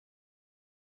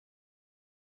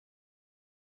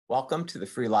Welcome to the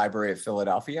Free Library of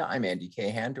Philadelphia. I'm Andy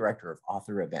Cahan, Director of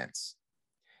Author Events.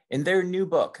 In their new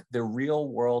book, The Real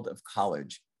World of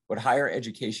College, What Higher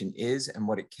Education Is and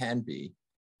What It Can Be,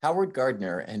 Howard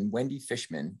Gardner and Wendy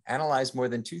Fischman analyzed more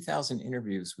than 2,000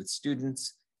 interviews with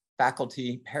students,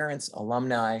 faculty, parents,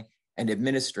 alumni, and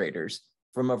administrators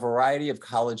from a variety of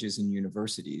colleges and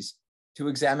universities to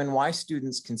examine why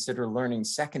students consider learning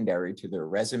secondary to their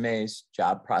resumes,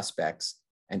 job prospects,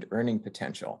 and earning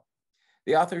potential.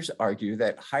 The authors argue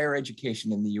that higher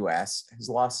education in the US has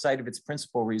lost sight of its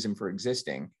principal reason for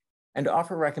existing and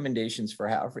offer recommendations for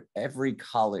how every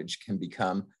college can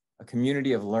become a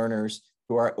community of learners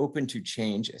who are open to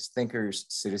change as thinkers,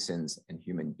 citizens, and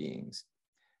human beings.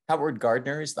 Howard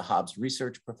Gardner is the Hobbs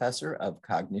Research Professor of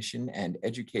Cognition and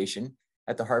Education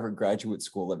at the Harvard Graduate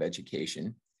School of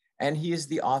Education, and he is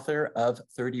the author of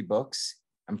 30 books,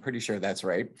 I'm pretty sure that's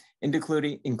right,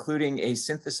 including A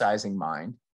Synthesizing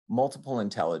Mind, Multiple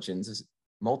Intelligences,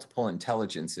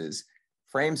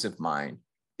 Frames of Mind,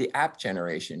 The App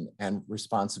Generation, and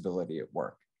Responsibility at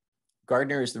Work.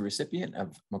 Gardner is the recipient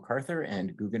of MacArthur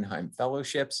and Guggenheim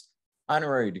Fellowships,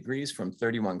 honorary degrees from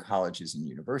 31 colleges and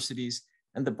universities,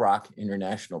 and the Brock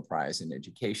International Prize in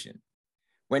Education.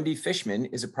 Wendy Fischman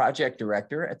is a project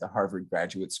director at the Harvard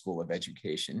Graduate School of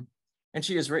Education, and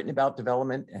she has written about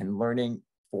development and learning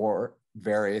for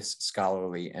various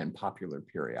scholarly and popular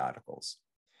periodicals.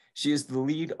 She is the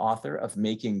lead author of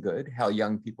Making Good, How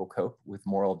Young People Cope with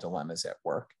Moral Dilemmas at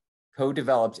Work,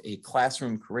 co-developed a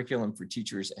classroom curriculum for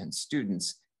teachers and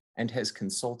students, and has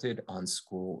consulted on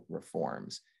school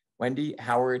reforms. Wendy,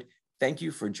 Howard, thank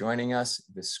you for joining us.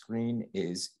 The screen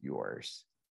is yours.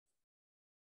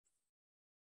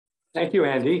 Thank you,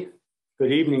 Andy.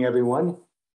 Good evening, everyone.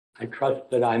 I trust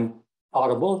that I'm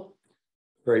audible.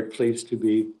 Very pleased to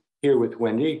be here with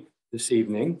Wendy this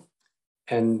evening.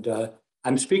 And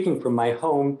I'm speaking from my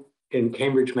home in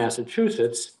Cambridge,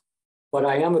 Massachusetts, but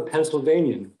I am a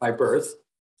Pennsylvanian by birth.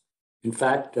 In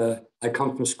fact, I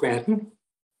come from Scranton,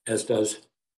 as does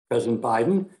President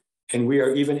Biden, and we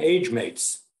are even age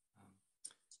mates.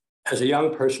 As a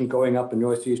young person growing up in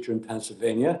northeastern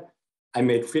Pennsylvania, I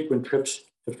made frequent trips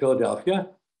to Philadelphia,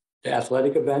 to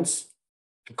athletic events,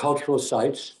 to cultural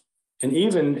sites, and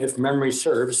even, if memory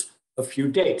serves, a few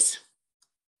dates.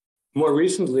 More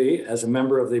recently, as a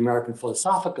member of the American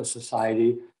Philosophical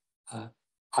Society,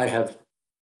 I have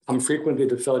come frequently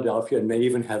to Philadelphia and may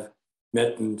even have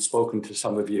met and spoken to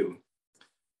some of you.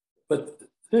 But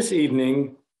this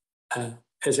evening,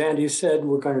 as Andy said,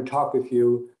 we're going to talk with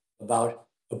you about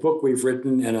a book we've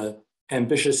written and an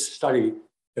ambitious study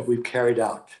that we've carried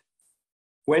out.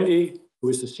 Wendy, who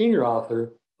is the senior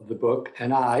author of the book,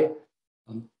 and I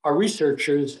are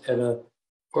researchers at an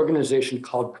organization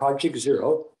called Project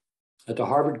Zero at the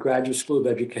Harvard Graduate School of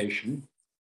Education.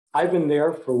 I've been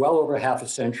there for well over half a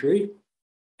century,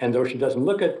 and though she doesn't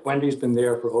look it, Wendy's been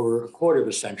there for over a quarter of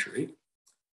a century.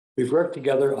 We've worked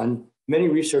together on many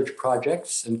research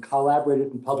projects and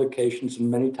collaborated in publications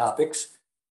on many topics,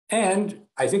 and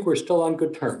I think we're still on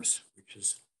good terms, which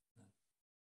is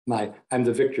I'm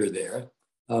the victor there.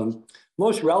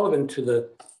 Most relevant to the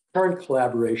current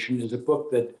collaboration is a book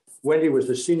that Wendy was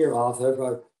the senior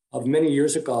author of many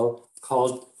years ago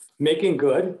called Making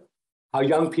Good, How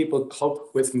Young People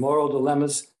Cope with Moral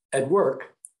Dilemmas at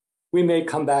Work. We may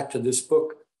come back to this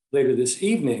book later this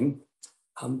evening,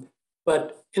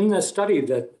 but in the study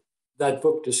that that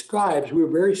book describes, we were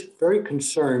very, very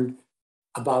concerned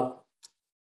about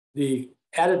the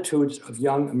attitudes of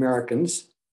young Americans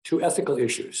to ethical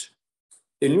issues.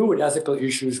 They knew what ethical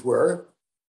issues were.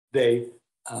 They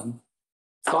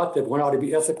thought that one ought to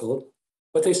be ethical,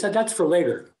 but they said that's for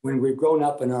later. When we've grown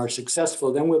up and are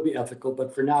successful, then we'll be ethical,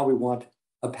 but for now we want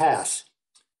a pass.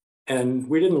 And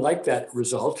we didn't like that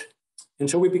result. And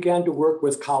so we began to work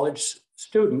with college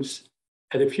students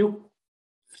at a few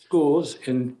schools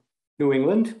in New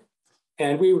England.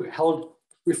 And we held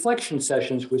reflection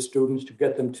sessions with students to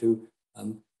get them to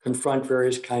confront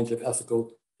various kinds of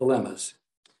ethical dilemmas.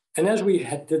 And as we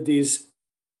did these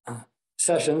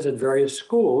sessions at various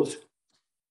schools,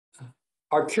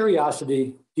 our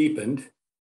curiosity deepened,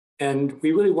 and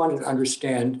we really wanted to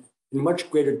understand in much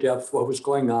greater depth what was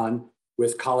going on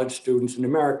with college students in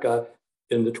America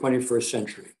in the 21st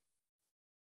century.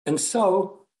 And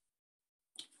so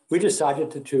we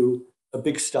decided to do a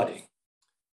big study.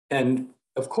 And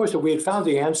of course, if we had found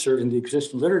the answer in the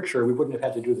existing literature, we wouldn't have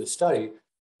had to do this study.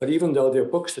 But even though there are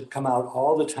books that come out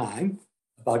all the time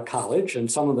about college, and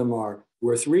some of them are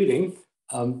worth reading,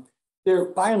 they're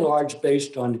by and large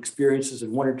based on experiences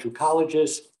in one or two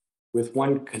colleges with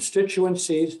one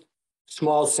constituencies,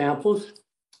 small samples,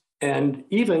 and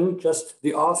even just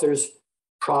the author's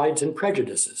prides and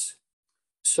prejudices.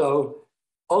 So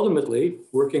ultimately,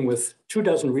 working with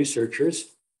 24 researchers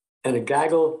and a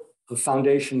gaggle of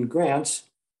foundation grants,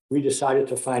 we decided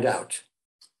to find out.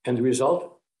 And the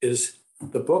result is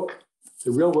the book,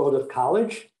 The Real World of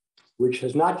College, which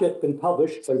has not yet been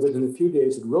published, but within a few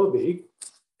days it will be.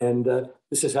 And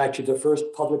this is actually the first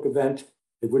public event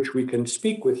at which we can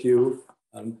speak with you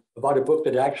about a book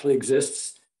that actually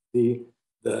exists, the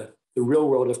Real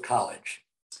World of College.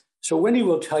 So Wendy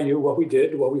will tell you what we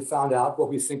did, what we found out, what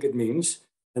we think it means,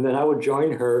 and then I will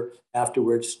join her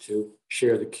afterwards to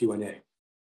share the Q&A.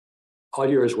 All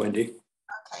yours, Wendy.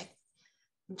 Okay,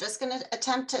 I'm just going to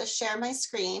attempt to share my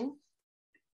screen.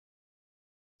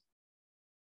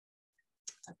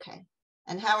 Okay,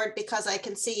 and Howard, because I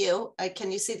can see you,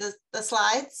 can you see the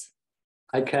slides?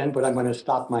 I can, but I'm going to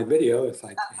stop my video if I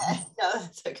can. Okay, no,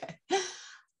 that's okay.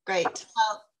 Great.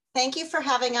 Well, thank you for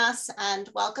having us and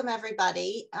welcome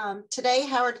everybody. Today,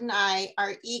 Howard and I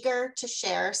are eager to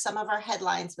share some of our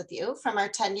headlines with you from our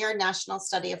 10-year national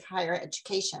study of higher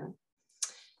education.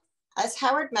 As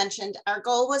Howard mentioned, our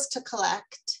goal was to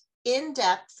collect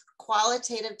in-depth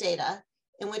qualitative data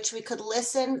in which we could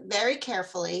listen very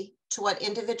carefully to what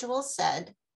individuals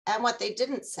said and what they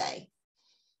didn't say.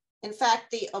 In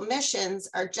fact, the omissions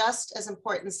are just as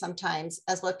important sometimes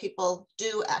as what people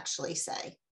do actually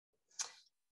say.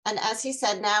 And as he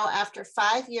said, now after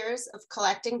 5 years of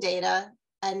collecting data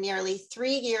and nearly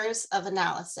 3 years of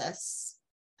analysis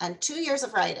and 2 years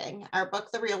of writing, our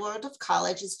book, The Real World of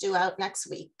College, is due out next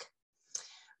week.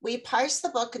 We parsed the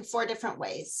book in 4 different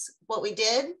ways: what we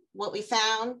did, what we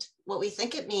found, what we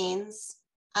think it means,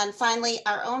 and finally,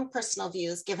 our own personal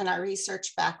views given our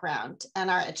research background and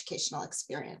our educational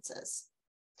experiences.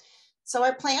 So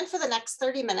our plan for the next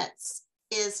 30 minutes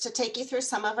is to take you through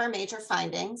some of our major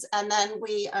findings, and then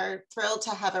we are thrilled to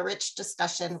have a rich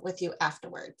discussion with you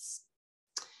afterwards.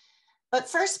 But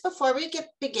first, before we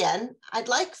begin, I'd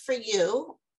like for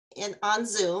you on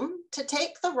Zoom to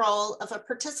take the role of a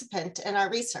participant in our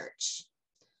research,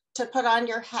 to put on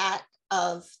your hat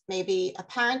of maybe a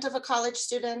parent of a college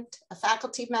student, a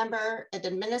faculty member, an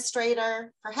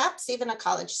administrator, perhaps even a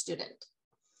college student.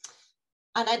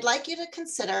 And I'd like you to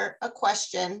consider a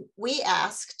question we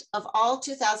asked of all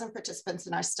 2,000 participants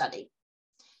in our study.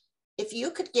 If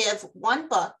you could give one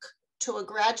book to a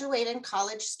graduating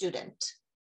college student,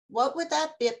 what would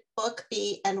that book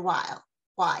be and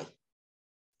why?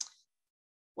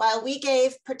 While we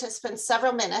gave participants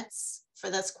several minutes for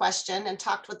this question and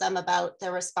talked with them about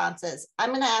their responses, I'm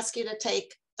going to ask you to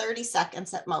take 30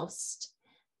 seconds at most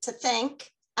to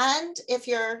think, and if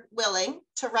you're willing,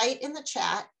 to write in the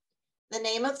chat the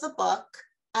name of the book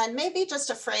and maybe just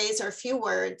a phrase or a few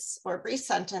words or a brief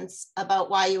sentence about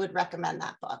why you would recommend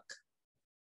that book.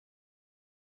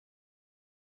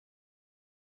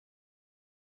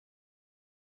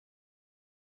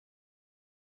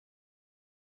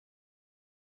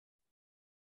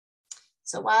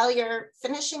 So while you're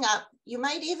finishing up, you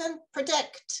might even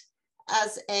predict,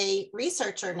 as a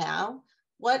researcher now,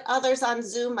 what others on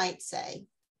Zoom might say,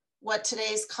 what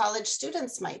today's college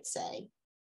students might say,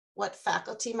 what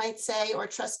faculty might say or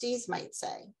trustees might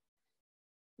say.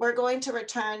 We're going to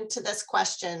return to this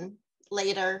question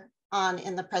later on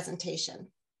in the presentation.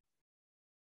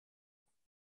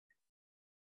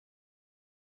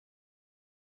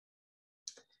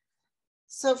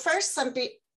 So first, some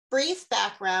brief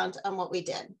background on what we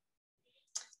did.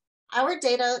 Our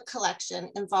data collection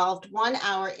involved 1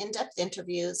 hour in-depth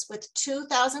interviews with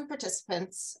 2,000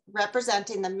 participants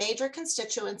representing the major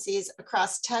constituencies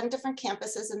across 10 different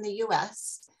campuses in the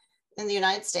US, in the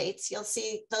United States. You'll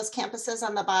see those campuses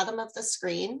on the bottom of the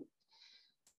screen.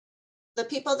 The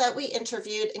people that we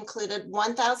interviewed included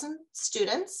 1,000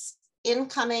 students,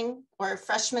 incoming or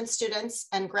freshman students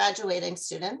and graduating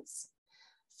students,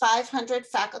 500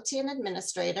 faculty and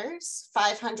administrators,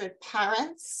 500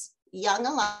 parents, young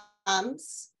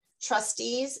alums,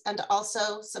 trustees, and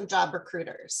also some job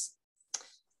recruiters.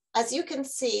 As you can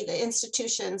see, the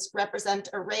institutions represent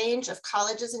a range of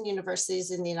colleges and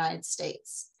universities in the United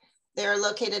States. They are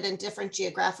located in different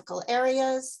geographical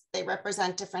areas. They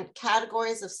represent different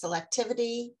categories of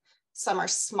selectivity. Some are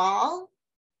small,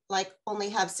 like only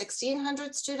have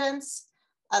 1,600 students.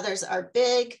 Others are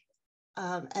big,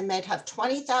 and might have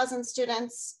 20,000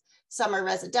 students. Some are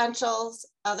residentials,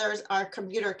 others are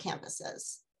commuter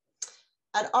campuses.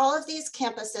 At all of these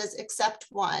campuses, except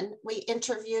one, we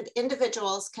interviewed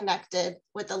individuals connected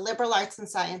with the liberal arts and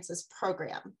sciences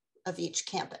program of each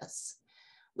campus.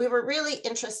 We were really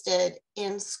interested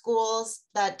in schools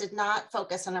that did not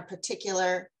focus on a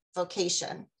particular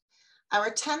vocation.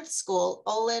 Our 10th school,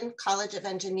 Olin College of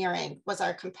Engineering, was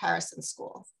our comparison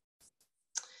school.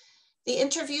 The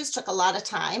interviews took a lot of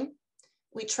time.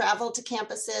 We traveled to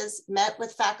campuses, met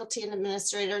with faculty and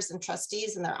administrators and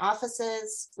trustees in their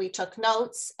offices. We took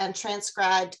notes and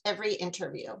transcribed every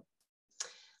interview.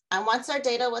 And once our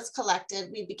data was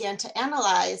collected, we began to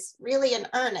analyze, really in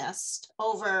earnest,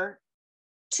 over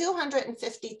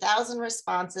 250,000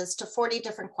 responses to 40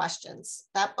 different questions.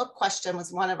 That book question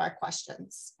was one of our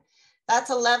questions. That's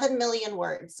 11 million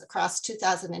words across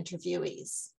 2,000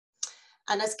 interviewees.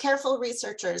 And as careful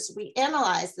researchers, we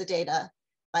analyzed the data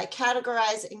by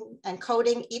categorizing and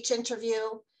coding each interview,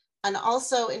 and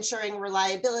also ensuring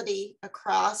reliability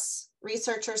across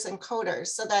researchers and coders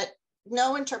so that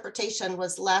no interpretation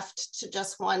was left to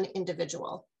just one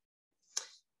individual.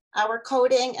 Our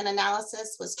coding and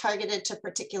analysis was targeted to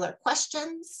particular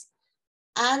questions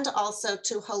and also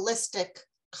to holistic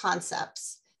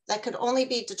concepts that could only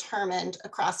be determined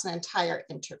across an entire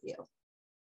interview.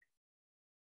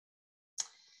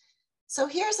 So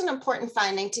here's an important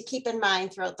finding to keep in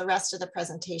mind throughout the rest of the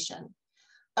presentation.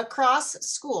 Across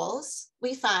schools,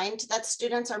 we find that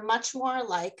students are much more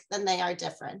alike than they are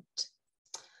different.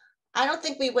 I don't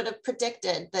think we would have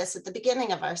predicted this at the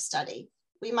beginning of our study.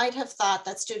 We might have thought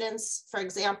that students, for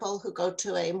example, who go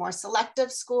to a more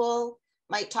selective school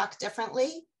might talk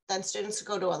differently than students who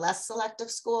go to a less selective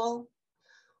school,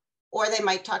 or they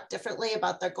might talk differently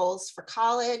about their goals for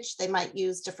college. They might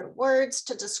use different words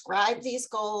to describe these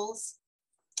goals,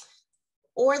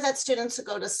 or that students who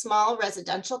go to small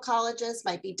residential colleges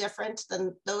might be different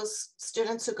than those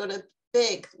students who go to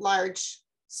big, large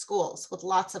schools with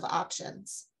lots of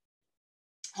options.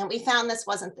 And we found this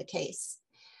wasn't the case.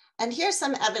 And here's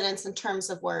some evidence in terms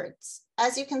of words.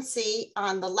 As you can see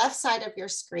on the left side of your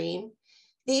screen,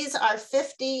 these are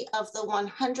 50 of the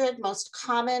 100 most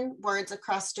common words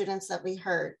across students that we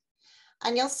heard.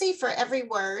 And you'll see for every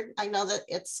word, I know that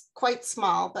it's quite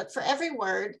small, but for every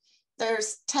word,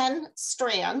 there's 10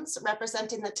 strands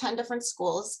representing the 10 different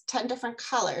schools, 10 different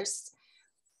colors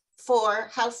for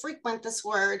how frequent this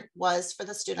word was for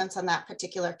the students on that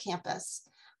particular campus.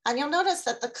 And you'll notice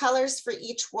that the colors for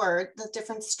each word, the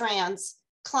different strands,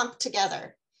 clump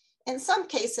together. In some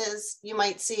cases, you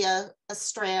might see a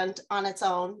strand on its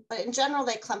own, but in general,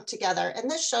 they clump together. And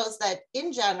this shows that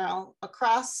in general,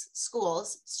 across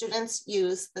schools, students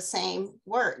use the same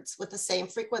words with the same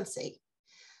frequency.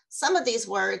 Some of these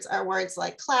words are words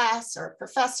like class or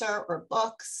professor or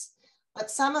books,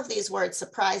 but some of these words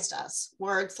surprised us.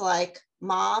 Words like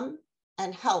mom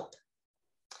and help.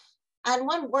 And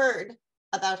one word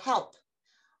about help.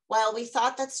 While we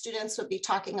thought that students would be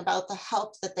talking about the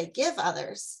help that they give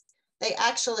others, they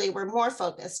actually were more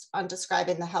focused on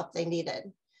describing the help they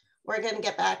needed. We're going to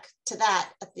get back to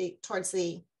that towards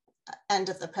the end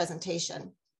of the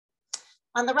presentation.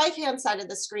 On the right-hand side of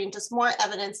the screen, just more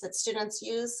evidence that students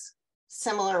use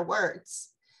similar words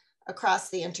across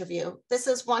the interview. This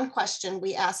is one question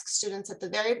we ask students at the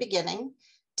very beginning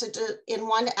in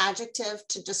one adjective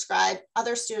to describe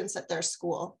other students at their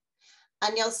school.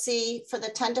 And you'll see for the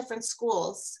 10 different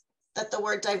schools that the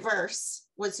word diverse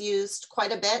was used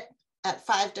quite a bit at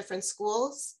 5 different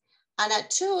schools. And at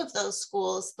 2 of those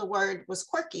schools, the word was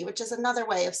quirky, which is another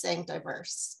way of saying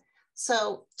diverse.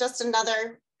 So just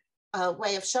another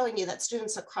way of showing you that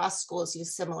students across schools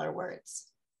use similar words.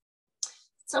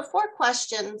 So 4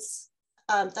 questions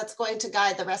that's going to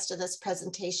guide the rest of this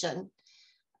presentation.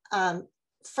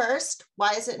 First,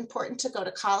 why is it important to go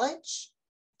to college?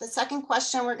 The second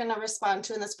question we're going to respond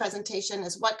to in this presentation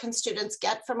is what can students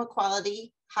get from a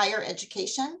quality higher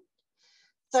education?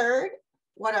 Third,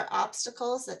 what are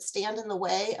obstacles that stand in the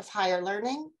way of higher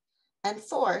learning? And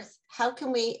fourth, how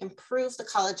can we improve the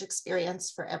college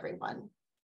experience for everyone?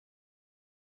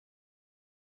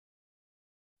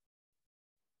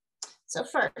 So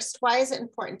first, why is it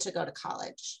important to go to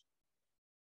college?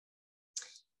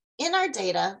 In our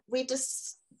data, we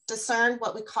discern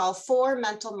what we call 4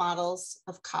 mental models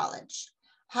of college: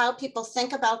 how people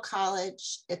think about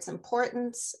college, its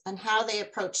importance, and how they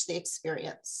approach the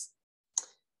experience.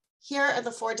 Here are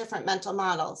the 4 different mental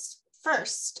models.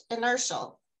 First,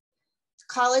 inertial.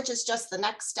 College is just the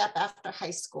next step after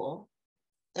high school.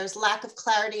 There's lack of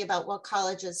clarity about what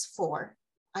college is for.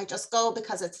 I just go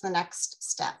because it's the next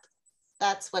step.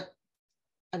 That's what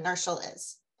inertial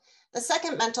is. The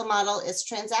second mental model is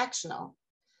transactional.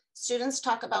 Students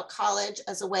talk about college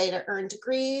as a way to earn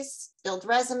degrees, build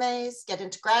resumes, get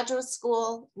into graduate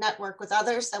school, network with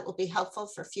others that will be helpful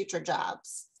for future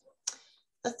jobs.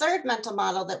 The third mental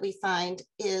model that we find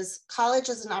is college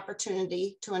as an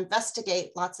opportunity to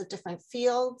investigate lots of different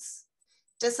fields,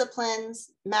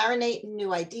 disciplines, marinate in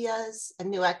new ideas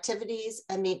and new activities,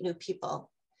 and meet new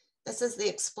people. This is the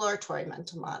exploratory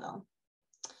mental model.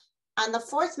 And the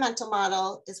fourth mental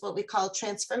model is what we call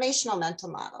transformational mental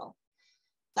model.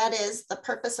 That is, the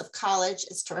purpose of college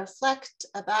is to reflect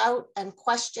about and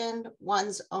question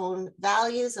one's own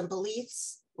values and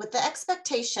beliefs with the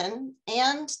expectation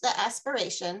and the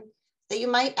aspiration that you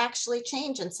might actually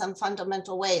change in some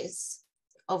fundamental ways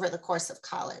over the course of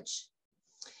college.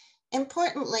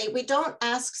 Importantly, we don't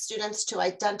ask students to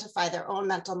identify their own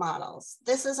mental models.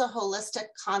 This is a holistic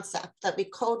concept that we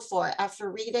code for after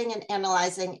reading and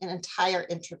analyzing an entire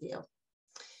interview.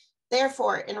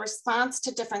 Therefore, in response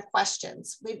to different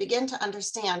questions, we begin to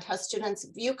understand how students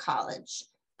view college.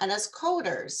 And as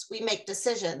coders, we make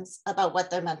decisions about what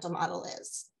their mental model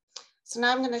is. So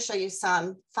now I'm going to show you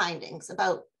some findings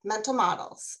about mental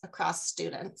models across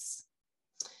students.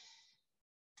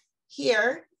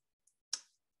 Here,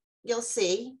 you'll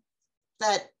see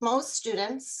that most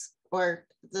students, or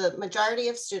the majority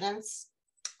of students,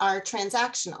 are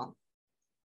transactional.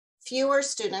 Fewer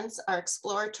students are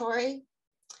exploratory,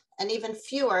 and even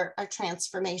fewer are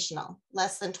transformational,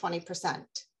 less than 20%.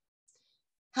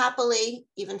 Happily,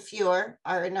 even fewer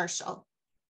are inertial.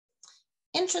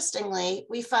 Interestingly,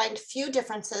 we find few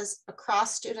differences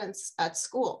across students at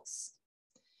schools.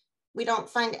 We don't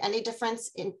find any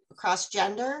difference across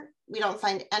gender. We don't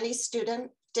find any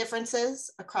student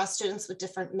differences across students with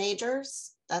different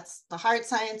majors. That's the hard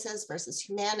sciences versus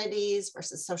humanities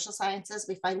versus social sciences.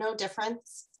 We find no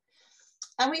difference.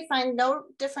 And we find no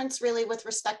difference really with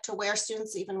respect to where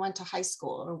students even went to high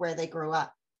school or where they grew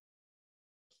up.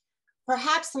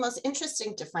 Perhaps the most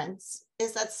interesting difference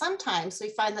is that sometimes we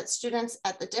find that students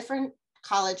at the different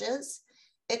colleges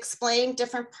explain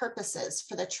different purposes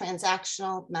for the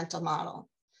transactional mental model.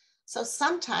 So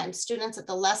sometimes students at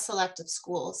the less selective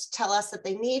schools tell us that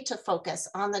they need to focus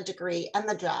on the degree and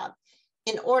the job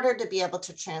in order to be able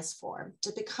to transform,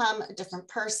 to become a different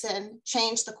person,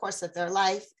 change the course of their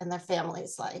life and their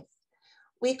family's life.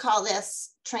 We call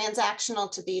this transactional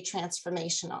to be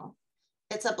transformational.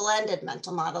 It's a blended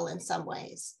mental model in some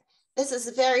ways. This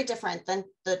is very different than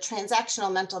the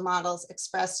transactional mental models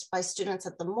expressed by students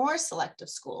at the more selective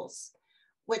schools,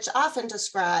 which often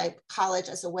describe college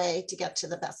as a way to get to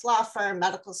the best law firm,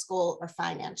 medical school, or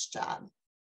finance job.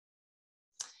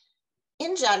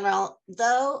 In general,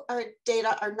 though our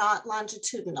data are not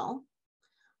longitudinal,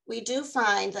 we do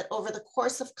find that over the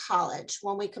course of college,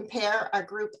 when we compare our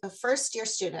group of first-year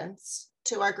students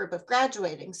to our group of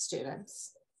graduating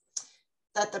students,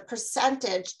 that the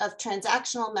percentage of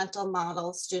transactional mental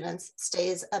model students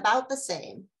stays about the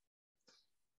same,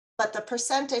 but the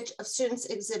percentage of students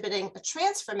exhibiting a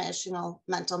transformational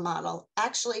mental model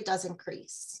actually does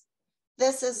increase.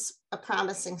 This is a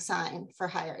promising sign for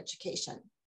higher education.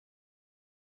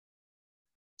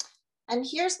 And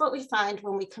here's what we find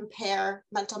when we compare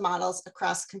mental models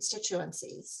across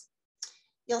constituencies.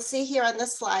 You'll see here on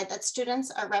this slide that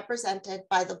students are represented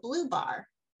by the blue bar.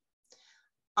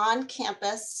 On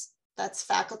campus, that's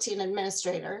faculty and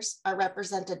administrators, are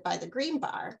represented by the green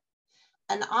bar.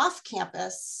 And off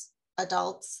campus,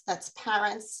 adults, that's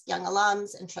parents, young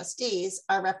alums, and trustees,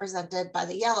 are represented by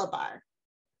the yellow bar.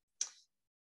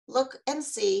 Look and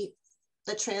see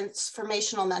the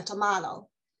transformational mental model.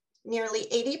 Nearly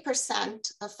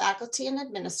 80% of faculty and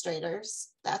administrators,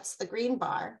 that's the green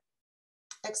bar,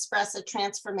 express a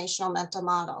transformational mental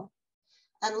model.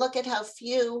 And look at how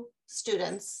few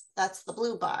students, that's the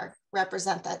blue bar,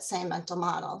 represent that same mental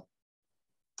model.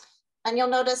 And you'll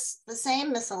notice the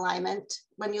same misalignment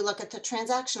when you look at the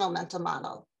transactional mental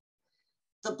model.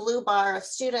 The blue bar of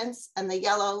students and the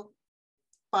yellow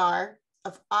bar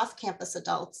of off-campus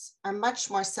adults are much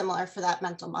more similar for that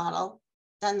mental model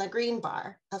than the green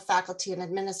bar of faculty and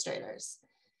administrators.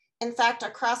 In fact,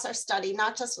 across our study,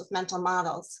 not just with mental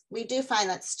models, we do find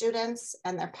that students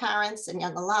and their parents and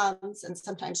young alums and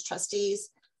sometimes trustees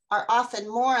are often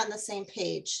more on the same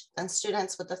page than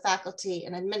students with the faculty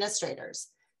and administrators,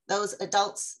 those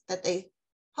adults that they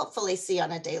hopefully see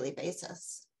on a daily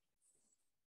basis.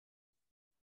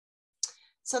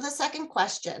 So the second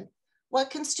question, what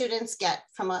can students get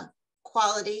from a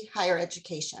quality higher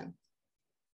education?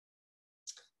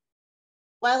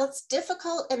 While it's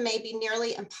difficult and maybe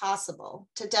nearly impossible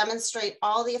to demonstrate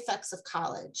all the effects of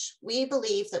college, we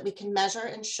believe that we can measure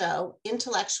and show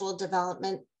intellectual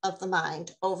development of the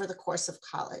mind over the course of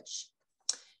college.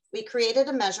 We created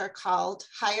a measure called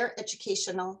Higher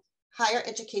Education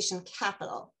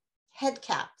Capital,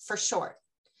 HEDCAP for short,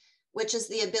 which is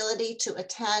the ability to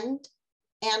attend,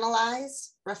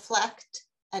 analyze, reflect,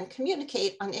 and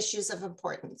communicate on issues of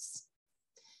importance.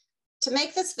 To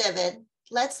make this vivid,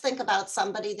 let's think about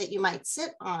somebody that you might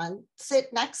sit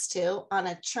next to on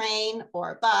a train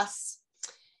or a bus.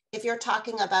 If you're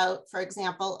talking about, for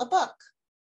example, a book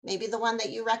maybe the one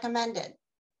that you recommended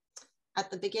at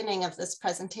the beginning of this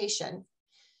presentation.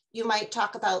 You might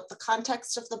talk about the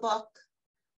context of the book,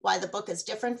 why the book is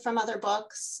different from other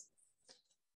books,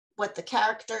 what the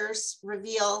characters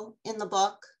reveal in the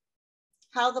book,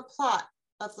 how the plot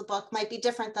of the book might be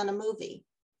different than a movie.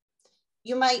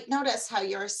 You might notice how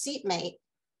your seatmate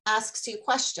asks you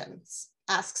questions,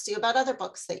 asks you about other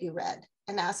books that you read,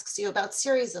 and asks you about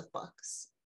series of books.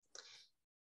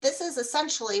 This is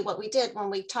essentially what we did when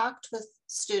we talked with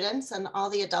students and all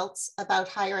the adults about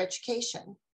higher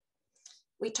education.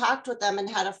 We talked with them and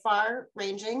had a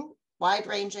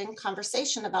wide-ranging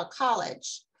conversation about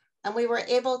college, and we were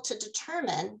able to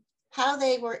determine how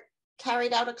they were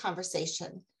carried out a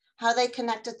conversation, how they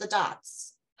connected the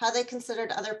dots, how they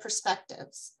considered other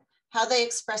perspectives, how they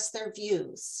expressed their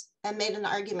views and made an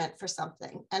argument for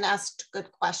something and asked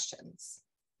good questions.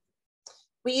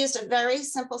 We used a very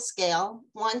simple scale,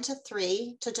 1 to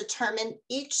 3, to determine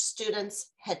each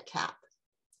student's head cap.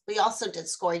 We also did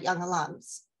score young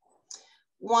alums.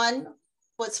 1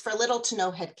 was for little to no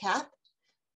head cap,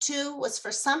 2 was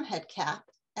for some head cap,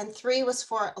 and 3 was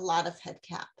for a lot of head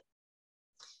cap.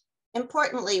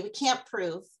 Importantly, we can't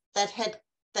prove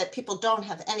that people don't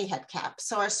have any head cap,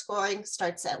 so our scoring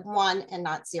starts at 1 and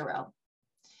not 0.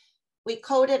 We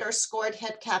coded or scored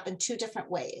head cap in 2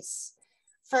 different ways.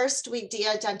 First, we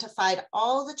de-identified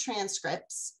all the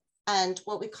transcripts and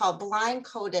what we call blind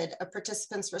coded a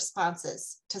participant's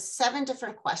responses to 7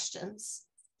 different questions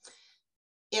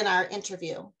in our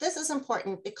interview. This is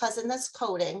important because in this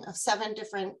coding of 7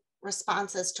 different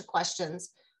responses to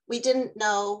questions, we didn't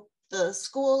know the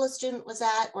school a student was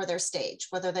at or their stage,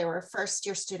 whether they were a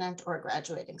first-year student or a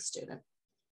graduating student.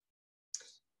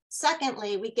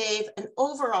 Secondly, we gave an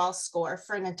overall score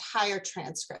for an entire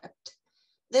transcript.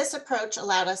 This approach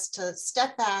allowed us to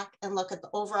step back and look at the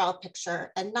overall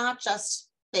picture and not just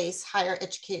base higher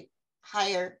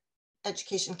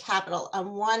education capital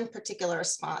on one particular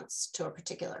response to a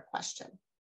particular question.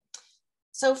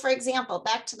 So for example,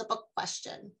 back to the book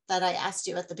question that I asked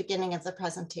you at the beginning of the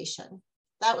presentation.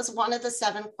 That was one of the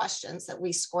 7 questions that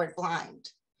we scored blind.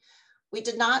 We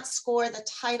did not score the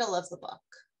title of the book.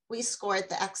 We scored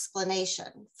the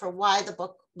explanation for why the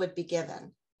book would be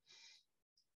given.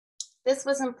 This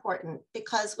was important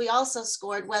because we also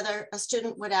scored whether a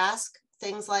student would ask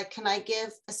things like, can I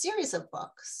give a series of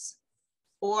books?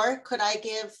 Or could I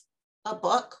give a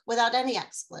book without any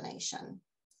explanation?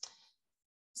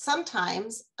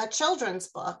 Sometimes a children's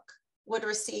book would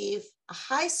receive a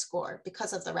high score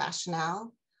because of the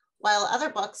rationale, while other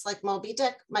books like Moby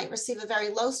Dick might receive a very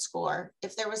low score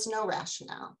if there was no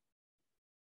rationale.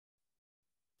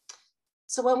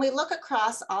 So when we look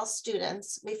across all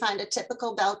students, we find a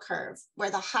typical bell curve where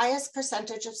the highest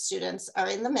percentage of students are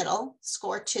in the middle,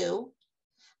 score 2,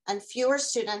 and fewer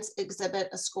students exhibit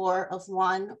a score of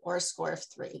 1 or a score of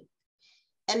 3.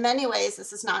 In many ways,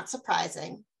 this is not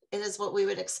surprising. It is what we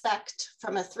would expect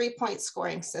from a 3-point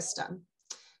scoring system.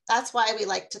 That's why we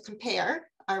like to compare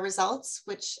our results,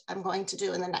 which I'm going to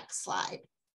do in the next slide.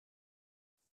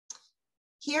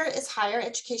 Here is higher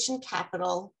education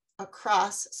capital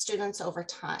across students over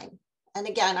time. And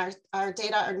again, our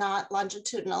data are not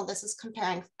longitudinal. This is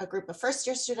comparing a group of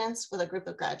first-year students with a group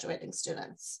of graduating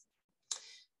students.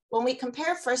 When we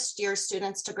compare first-year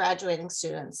students to graduating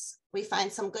students, we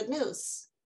find some good news.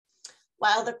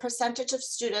 While the percentage of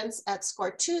students at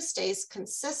score 2 stays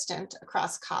consistent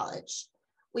across college,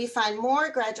 we find more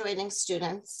graduating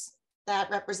students,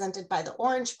 that represented by the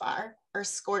orange bar, are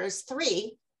scored as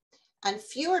 3, and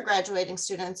fewer graduating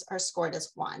students are scored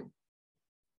as 1.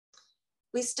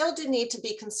 We still do need to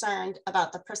be concerned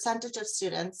about the percentage of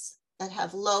students that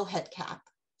have low head cap,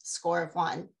 score of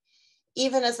 1,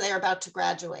 even as they are about to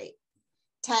graduate.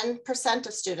 10%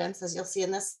 of students, as you'll see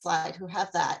in this slide, who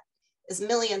have that, is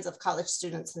millions of college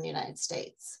students in the United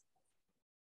States.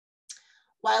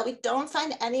 While we don't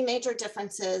find any major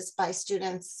differences by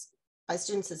students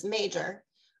as major,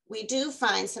 we do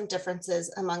find some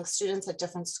differences among students at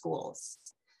different schools.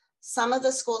 Some of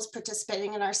the schools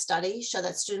participating in our study show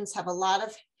that students have a lot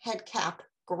of head cap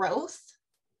growth,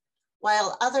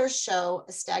 while others show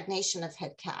a stagnation of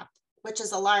head cap, which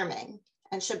is alarming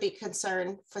and should be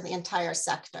concern for the entire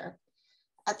sector.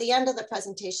 At the end of the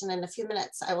presentation, in a few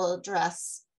minutes, I will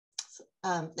address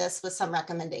this with some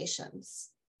recommendations.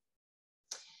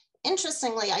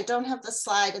 Interestingly, I don't have the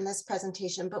slide in this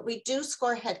presentation, but we do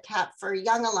score head cap for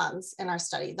young alums in our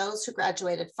study, those who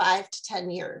graduated 5 to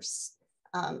 10 years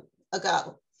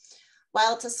ago.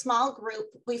 While it's a small group,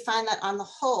 we find that on the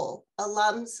whole,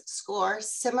 alums score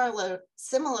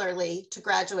similarly to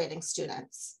graduating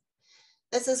students.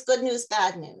 This is good news,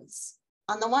 bad news.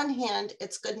 On the one hand,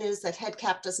 it's good news that head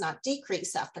cap does not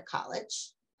decrease after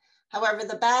college. However,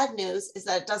 the bad news is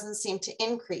that it doesn't seem to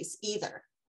increase either.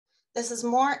 This is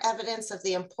more evidence of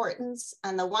the importance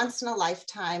and the once in a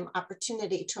lifetime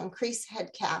opportunity to increase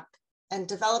head cap and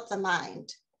develop the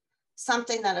mind,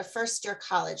 something that a first year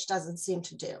college doesn't seem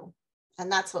to do.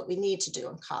 And that's what we need to do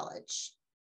in college.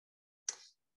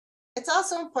 It's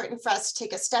also important for us to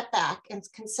take a step back and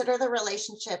consider the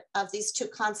relationship of these two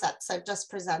concepts I've just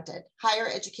presented, higher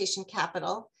education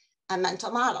capital and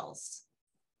mental models.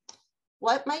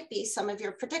 What might be some of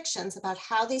your predictions about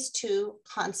how these two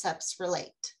concepts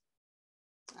relate?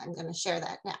 I'm going to share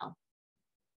that now.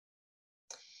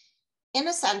 In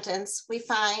a sentence, we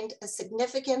find a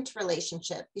significant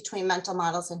relationship between mental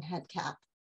models and head cap.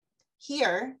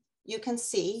 Here, you can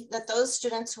see that those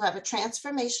students who have a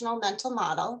transformational mental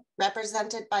model,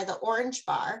 represented by the orange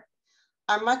bar,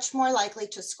 are much more likely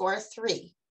to score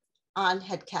 3 on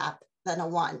head cap than a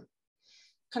 1.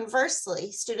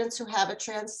 Conversely, students who have a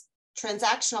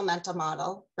transactional mental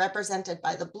model, represented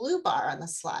by the blue bar on the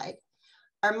slide,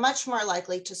 are much more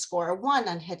likely to score a 1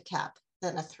 on head cap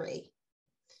than a 3.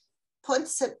 Put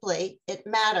simply, it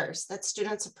matters that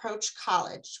students approach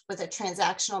college with a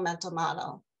transactional mental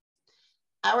model.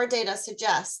 Our data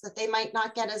suggests that they might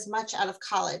not get as much out of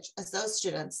college as those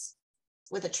students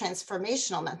with a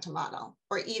transformational mental model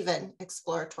or even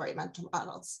exploratory mental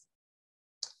models.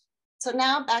 So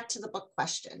now back to the book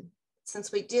question,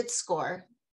 since we did score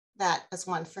that as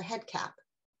 1 for head cap.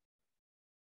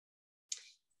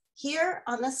 Here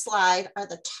on the slide are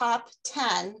the top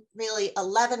 10, really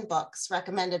 11 books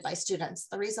recommended by students.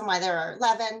 The reason why there are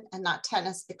 11 and not 10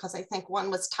 is because I think one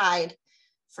was tied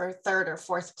for 3rd or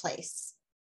 4th place.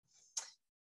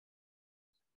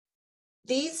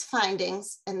 These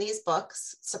findings in these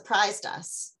books surprised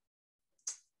us.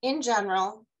 In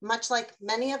general, much like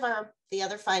many of the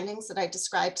other findings that I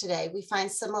described today, we find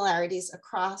similarities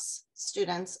across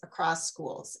students, across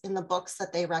schools in the books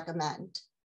that they recommend.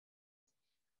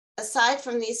 Aside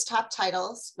from these top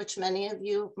titles, which many of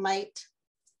you might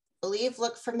believe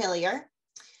look familiar,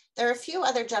 there are a few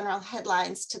other general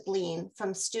headlines to glean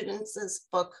from students'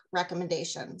 book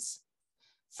recommendations.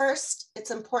 First,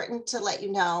 it's important to let you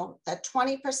know that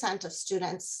 20% of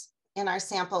students in our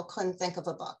sample couldn't think of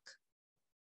a book.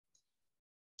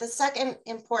 The second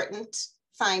important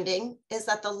finding is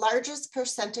that the largest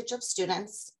percentage of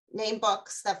students name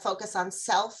books that focus on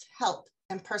self-help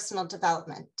and personal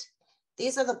development.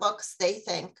 These are the books they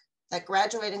think that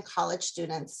graduating college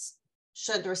students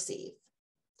should receive.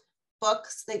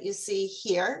 Books that you see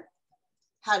here,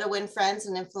 How to Win Friends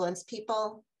and Influence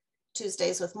People,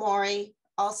 Tuesdays with Maury.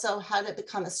 Also, How to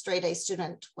Become a Straight A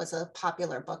Student was a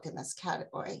popular book in this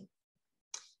category.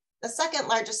 The second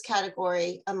largest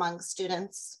category among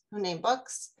students who name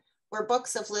books were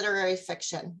books of literary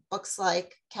fiction, books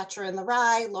like Catcher in the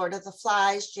Rye, Lord of the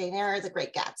Flies, Jane Eyre, The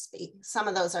Great Gatsby. Some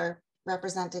of those are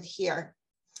represented here.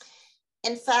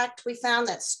 In fact, we found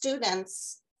that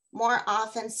students more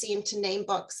often seem to name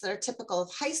books that are typical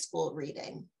of high school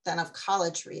reading than of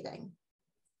college reading.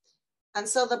 And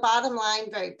so the bottom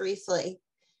line, very briefly,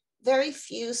 very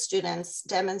few students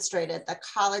demonstrated that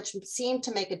college seemed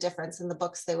to make a difference in the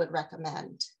books they would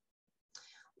recommend.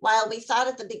 While we thought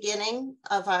at the beginning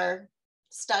of our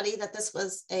study that this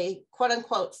was a quote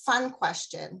unquote fun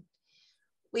question,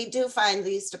 we do find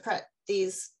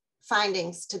these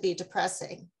findings to be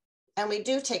depressing. And we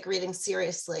do take reading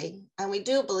seriously, and we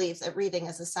do believe that reading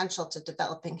is essential to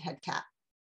developing head cap.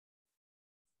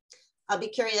 I'll be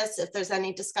curious if there's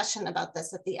any discussion about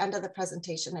this at the end of the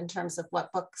presentation in terms of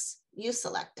what books you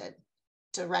selected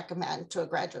to recommend to a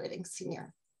graduating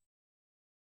senior.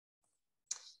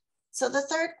 So the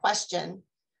third question,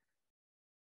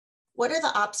 what are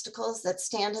the obstacles that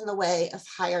stand in the way of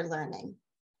higher learning?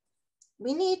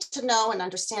 We need to know and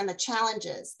understand the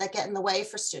challenges that get in the way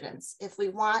for students if we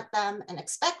want them and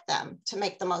expect them to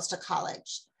make the most of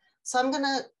college. So I'm going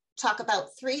to talk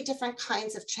about 3 different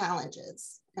kinds of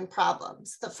challenges and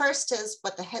problems. The first is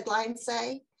what the headlines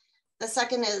say. The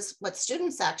second is what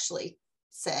students actually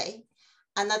say.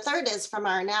 And the third is, from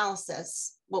our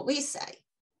analysis, what we say.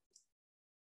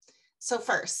 So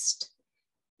first,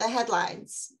 the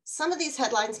headlines. Some of these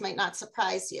headlines might not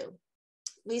surprise you.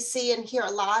 We see and hear a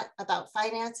lot about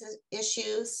finance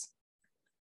issues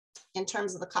in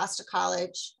terms of the cost of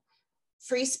college,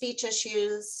 free speech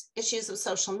issues, issues of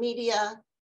social media,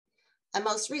 and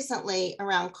most recently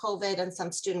around COVID and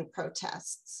some student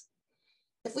protests.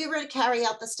 If we were to carry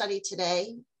out the study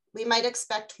today, we might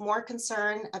expect more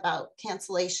concern about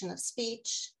cancellation of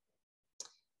speech.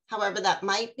 However, that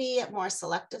might be at more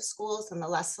selective schools than the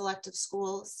less selective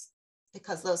schools.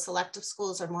 because those selective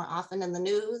schools are more often in the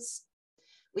news.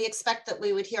 We expect that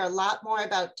we would hear a lot more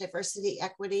about diversity,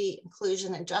 equity,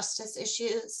 inclusion, and justice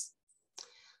issues,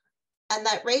 and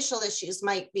that racial issues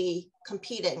might be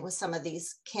competing with some of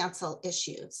these cancel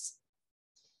issues.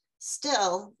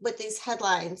 Still, with these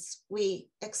headlines, we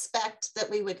expect that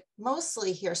we would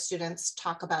mostly hear students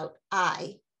talk about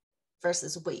I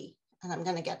versus we, and I'm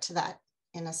going to get to that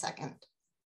in a second.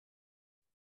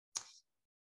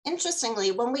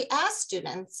 Interestingly, when we ask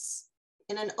students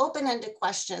in an open-ended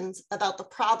questions about the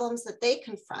problems that they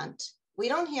confront, we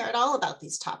don't hear at all about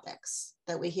these topics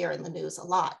that we hear in the news a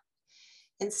lot.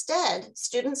 Instead,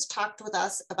 students talked with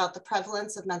us about the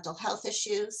prevalence of mental health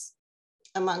issues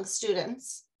among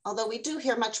students, although we do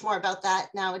hear much more about that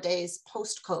nowadays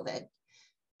post-COVID.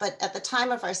 But at the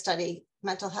time of our study,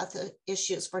 mental health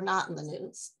issues were not in the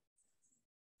news.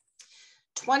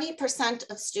 20%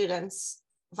 of students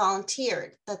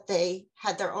volunteered that they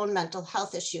had their own mental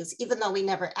health issues, even though we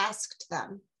never asked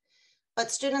them. But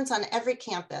students on every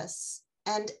campus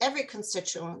and every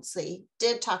constituency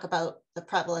did talk about the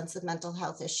prevalence of mental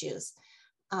health issues.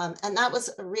 And that was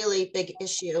a really big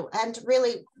issue and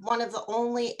really one of the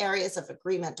only areas of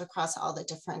agreement across all the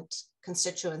different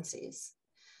constituencies.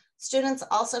 Students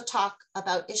also talk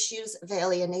about issues of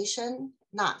alienation,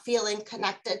 not feeling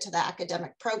connected to the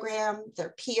academic program,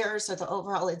 their peers, or the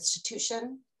overall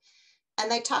institution.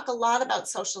 And they talk a lot about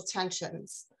social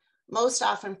tensions, most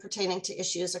often pertaining to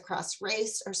issues across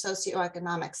race or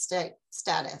socioeconomic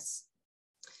status.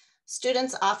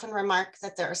 Students often remark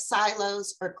that there are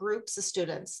silos or groups of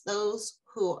students. Those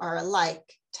who are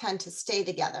alike tend to stay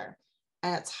together,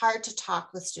 and it's hard to talk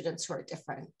with students who are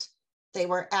different. They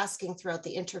were asking throughout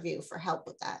the interview for help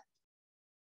with that.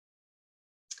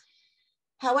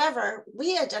 However,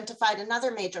 we identified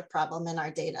another major problem in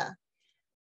our data,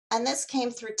 and this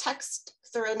came through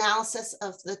analysis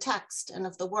of the text and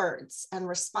of the words and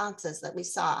responses that we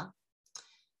saw.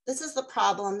 This is the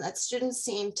problem that students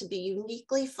seem to be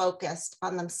uniquely focused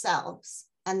on themselves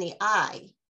and the I,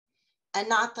 and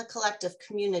not the collective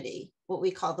community, what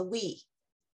we call the we.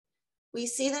 We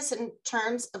see this in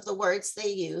terms of the words they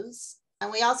use,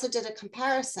 and we also did a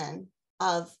comparison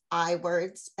of I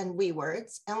words and we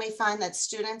words, and we find that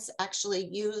students actually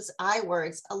use I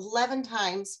words 11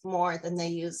 times more than they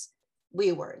use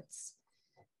we words.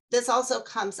 This also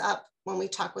comes up when we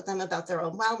talk with them about their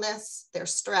own wellness, their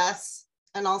stress,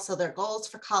 and also their goals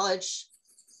for college,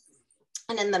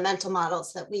 and in the mental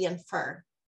models that we infer.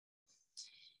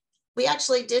 We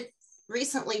actually did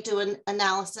recently do an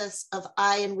analysis of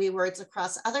I and we words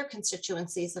across other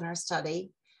constituencies in our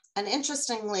study. And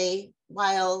interestingly,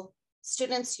 while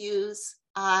students use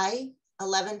I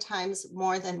 11 times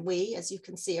more than we, as you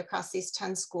can see across these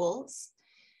 10 schools,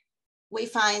 we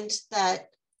find that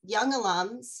young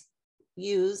alums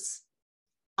use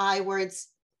I words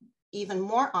even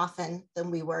more often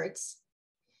than we words,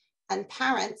 and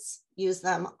parents use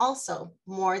them also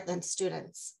more than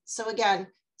students. So again,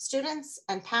 students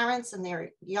and parents and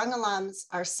their young alums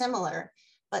are similar,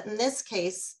 but in this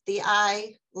case, the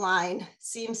I line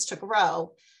seems to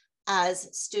grow as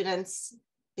students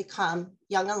become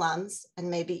young alums and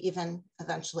maybe even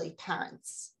eventually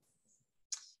parents.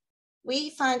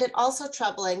 We find it also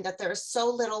troubling that there is so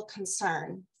little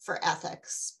concern for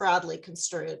ethics broadly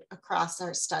construed across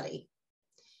our study.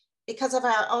 Because of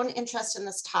our own interest in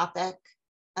this topic,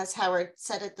 as Howard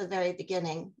said at the very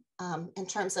beginning, in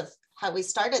terms of how we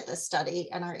started this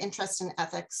study and our interest in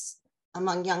ethics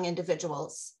among young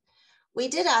individuals, we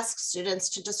did ask students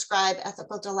to describe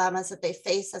ethical dilemmas that they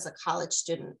face as a college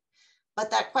student,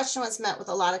 but that question was met with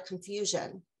a lot of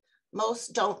confusion.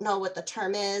 Most don't know what the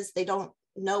term is, they don't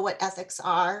know what ethics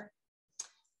are,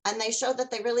 and they show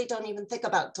that they really don't even think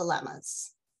about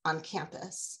dilemmas on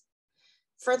campus.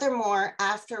 Furthermore,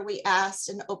 after we asked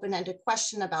an open-ended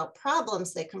question about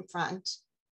problems they confront,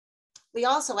 we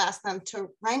also asked them to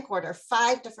rank order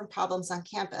 5 different problems on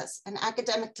campus, and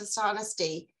academic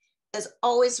dishonesty is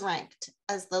always ranked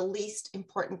as the least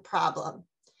important problem,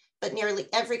 but nearly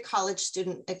every college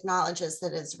student acknowledges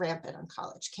that it is rampant on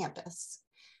college campus.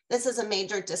 This is a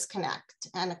major disconnect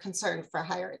and a concern for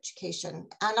higher education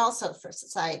and also for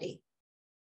society.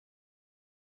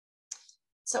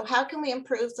 So how can we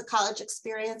improve the college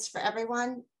experience for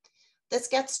everyone? This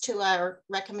gets to our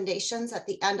recommendations at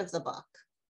the end of the book.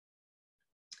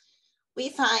 We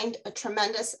find a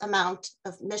tremendous amount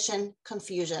of mission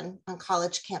confusion on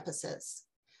college campuses.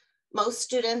 Most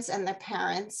students and their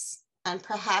parents, and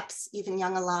perhaps even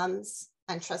young alums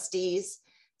and trustees,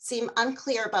 seem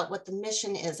unclear about what the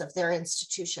mission is of their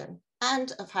institution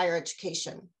and of higher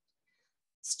education.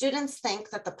 Students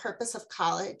think that the purpose of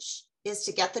college is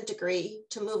to get the degree,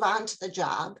 to move on to the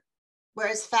job,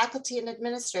 whereas faculty and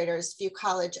administrators view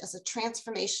college as a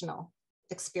transformational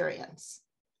experience.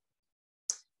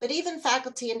 But even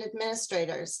faculty and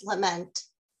administrators lament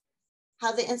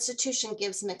how the institution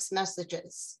gives mixed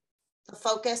messages. The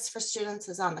focus for students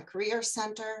is on the Career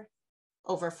Center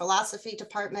over philosophy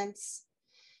departments.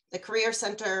 The Career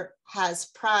Center has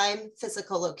prime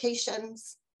physical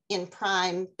locations in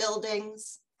prime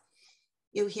buildings.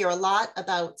 You hear a lot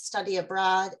about study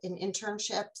abroad and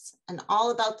internships and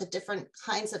all about the different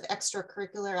kinds of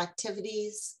extracurricular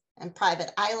activities and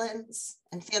private islands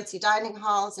and fancy dining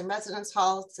halls and residence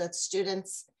halls that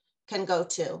students can go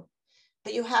to.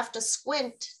 But you have to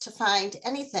squint to find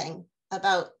anything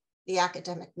about the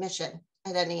academic mission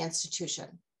at any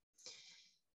institution.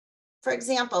 For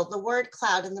example, the word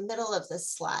cloud in the middle of this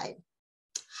slide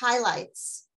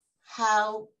highlights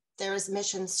how there is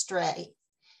mission stray.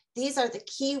 These are the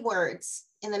key words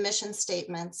in the mission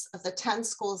statements of the 10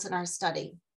 schools in our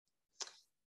study.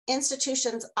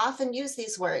 Institutions often use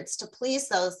these words to please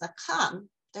those that come.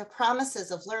 They're promises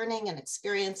of learning and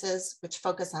experiences which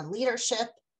focus on leadership,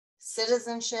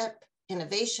 citizenship,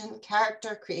 innovation,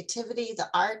 character, creativity, the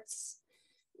arts.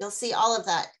 You'll see all of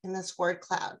that in this word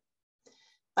cloud.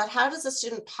 But how does a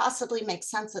student possibly make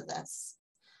sense of this?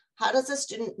 How does a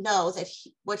student know that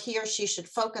what he or she should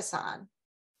focus on?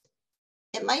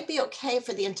 It might be okay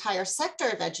for the entire sector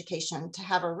of education to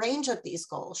have a range of these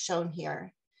goals shown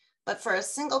here, but for a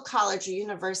single college or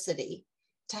university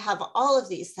to have all of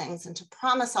these things and to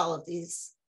promise all of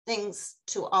these things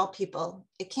to all people,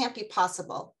 it can't be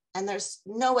possible. And there's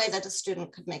no way that a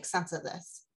student could make sense of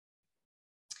this.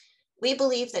 We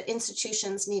believe that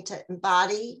institutions need to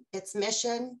embody its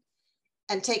mission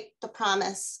and take the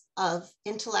promise of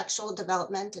intellectual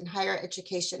development and higher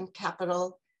education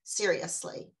capital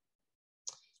seriously.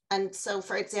 And so,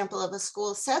 for example, if a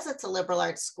school says it's a liberal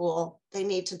arts school, they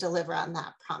need to deliver on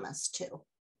that promise too.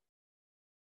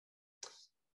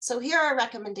 So here are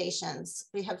recommendations.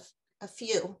 We have a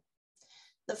few.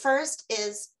 The first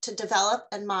is to develop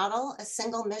and model a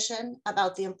single mission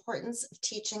about the importance of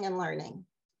teaching and learning.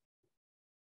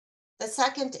 The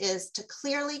second is to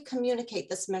clearly communicate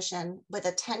this mission with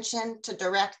attention to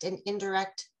direct and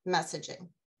indirect messaging.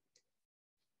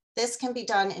 This can be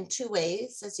done in two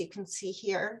ways, as you can see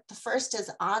here. The first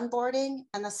is onboarding,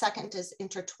 and the second is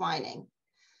intertwining.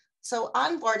 So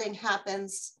onboarding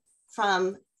happens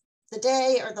from the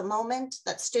day or the moment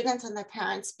that students and their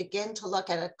parents begin to look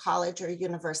at a college or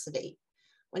university.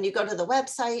 When you go to the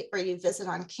website or you visit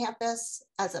on campus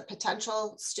as a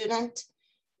potential student,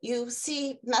 you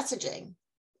see messaging.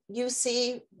 You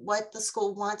see what the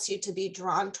school wants you to be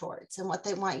drawn towards and what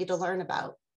they want you to learn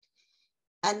about.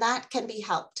 And that can be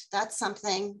helped. That's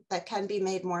something that can be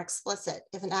made more explicit.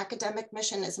 If an academic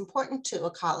mission is important to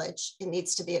a college, it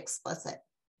needs to be explicit.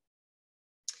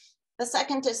 The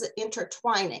second is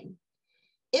intertwining.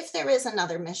 If there is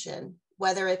another mission,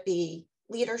 whether it be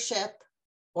leadership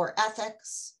or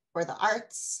ethics or the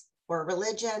arts or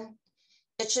religion,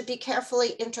 it should be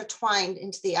carefully intertwined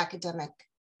into the academic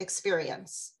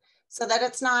experience so that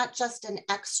it's not just an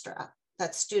extra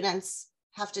that students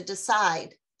have to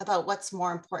decide about what's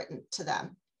more important to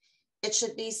them. It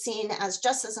should be seen as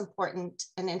just as important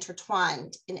and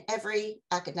intertwined in every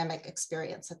academic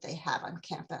experience that they have on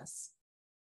campus.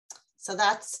 So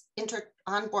that's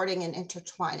onboarding and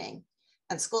intertwining.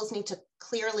 And schools need to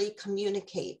clearly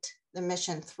communicate the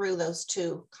mission through those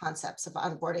two concepts of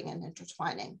onboarding and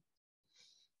intertwining.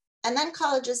 And then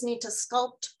colleges need to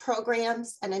sculpt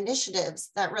programs and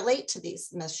initiatives that relate to these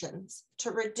missions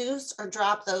to reduce or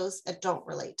drop those that don't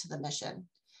relate to the mission.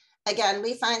 Again,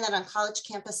 we find that on college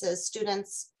campuses,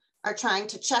 students are trying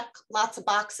to check lots of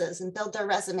boxes and build their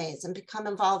resumes and become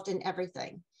involved in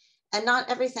everything. And not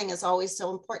everything is always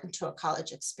so important to a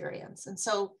college experience. And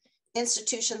so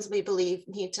institutions, we believe,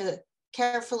 need to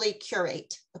carefully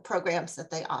curate the programs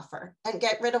that they offer and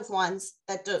get rid of ones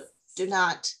that do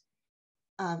not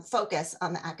focus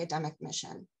on the academic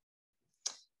mission.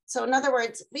 So in other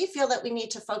words, we feel that we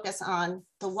need to focus on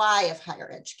the why of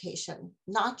higher education,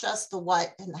 not just the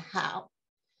what and the how.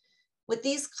 With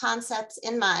these concepts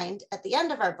in mind, at the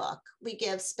end of our book, we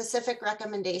give specific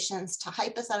recommendations to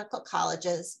hypothetical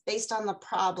colleges based on the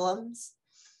problems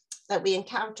that we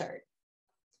encountered.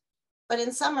 But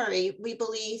in summary, we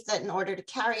believe that in order to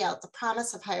carry out the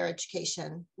promise of higher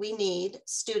education, we need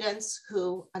students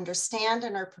who understand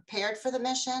and are prepared for the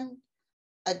mission,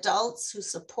 adults who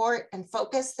support and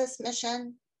focus this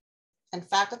mission, and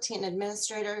faculty and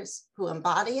administrators who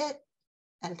embody it,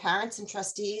 and parents and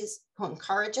trustees who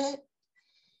encourage it.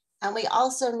 And we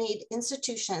also need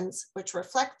institutions which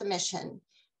reflect the mission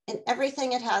in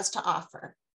everything it has to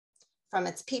offer, from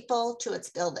its people to its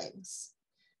buildings.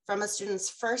 From a student's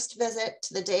first visit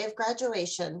to the day of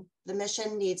graduation, the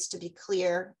mission needs to be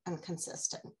clear and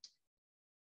consistent.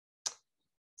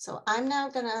 So I'm now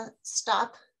gonna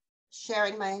stop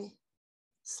sharing my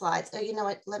slides. Oh, you know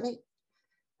what,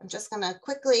 I'm just gonna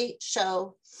quickly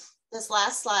show this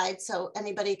last slide so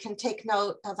anybody can take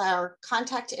note of our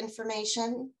contact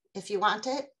information if you want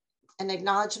it, an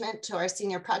acknowledgement to our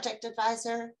senior project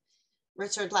advisor,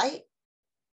 Richard Light.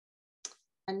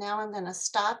 And now I'm gonna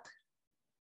stop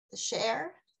the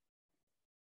share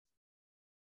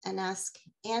and ask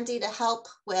Andy to help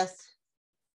with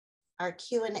our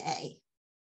Q&A.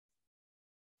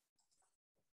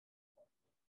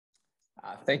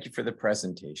 Thank you for the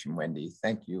presentation, Wendy.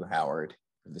 Thank you, Howard,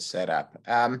 for the setup.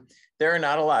 There are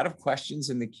not a lot of questions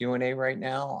in the Q&A right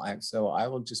now, so I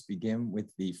will just begin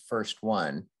with the first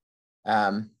one.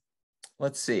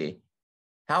 Let's see.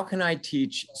 How can I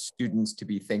teach students to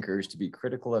be thinkers, to be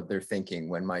critical of their thinking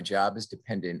when my job is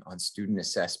dependent on student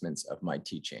assessments of my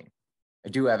teaching? I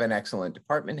do have an excellent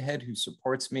department head who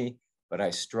supports me, but I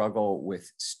struggle with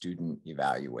student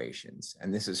evaluations.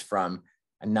 And this is from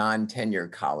a non-tenure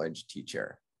college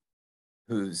teacher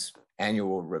whose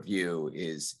annual review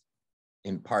is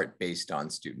in part based on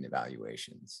student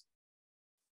evaluations.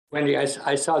 Wendy, I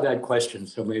saw that question,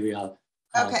 so maybe I'll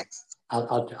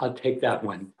take that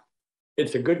one.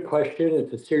 It's a good question.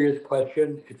 It's a serious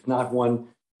question. It's not one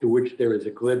to which there is a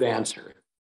glib answer.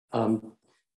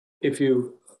 If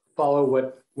you follow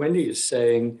what Wendy is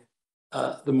saying,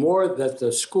 the more that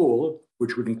the school,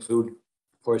 which would include,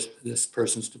 of course, this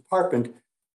person's department,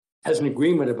 has an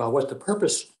agreement about what the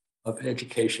purpose of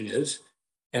education is,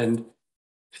 and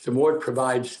the more it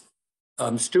provides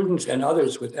students and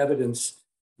others with evidence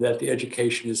that the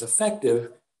education is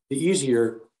effective, the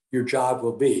easier your job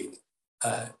will be.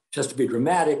 Just to be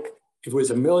dramatic, if it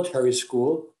was a military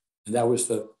school, and that was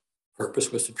the purpose,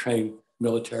 was to train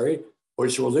military, or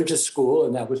it's a religious school,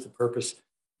 and that was the purpose,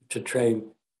 to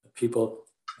train people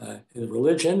in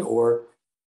religion, or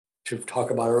to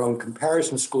talk about our own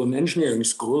comparison school and engineering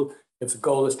school, if the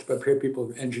goal is to prepare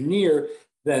people to engineer,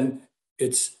 then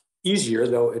it's easier,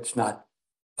 though it's not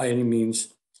by any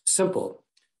means simple.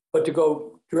 But to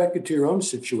go directly to your own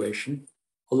situation,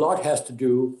 a lot has to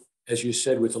do, as you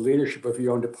said, with the leadership of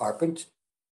your own department.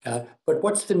 But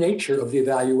what's the nature of the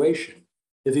evaluation?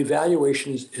 If the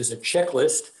evaluation is a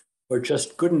checklist or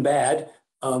just good and bad,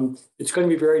 it's going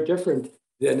to be very different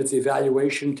than if the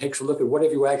evaluation takes a look at what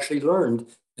have you actually learned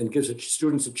and gives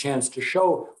students a chance to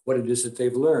show what it is that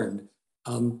they've learned.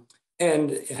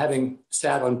 And having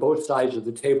sat on both sides of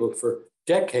the table for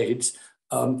decades,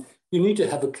 you need to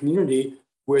have a community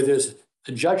where there's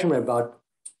a judgment about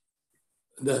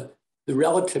the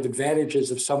relative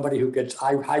advantages of somebody who gets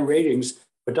high ratings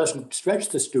but doesn't stretch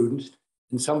the students,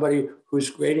 and somebody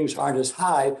whose ratings aren't as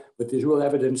high, but there's real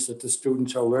evidence that the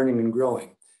students are learning and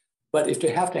growing. But if you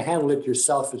have to handle it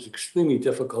yourself, it's extremely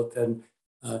difficult, and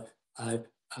I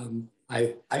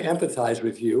empathize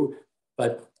with you.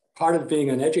 But part of being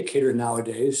an educator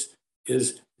nowadays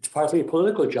is it's partly a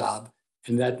political job,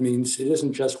 and that means it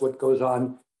isn't just what goes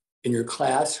on in your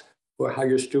class or how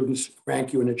your students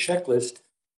rank you in a checklist,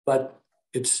 but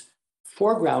it's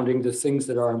foregrounding the things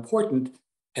that are important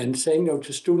and saying, you know,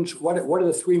 to students, what are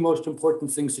the three most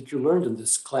important things that you learned in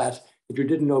this class that you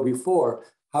didn't know before?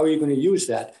 How are you going to use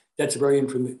that? That's very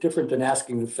different than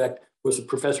asking, in fact, was the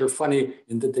professor funny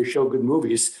and did they show good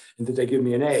movies and did they give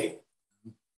me an A?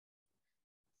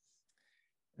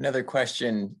 Another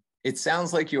question. It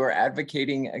sounds like you are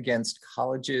advocating against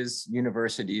colleges,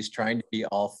 universities trying to be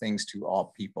all things to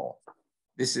all people.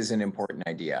 This is an important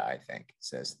idea, I think,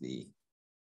 says the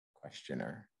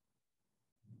questioner.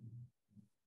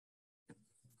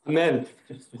 Amen.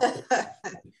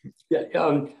 Yeah,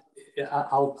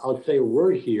 I'll say a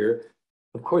word here.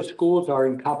 Of course, schools are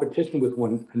in competition with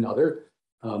one another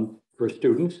for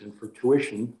students and for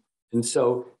tuition. And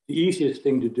so the easiest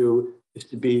thing to do is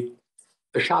to be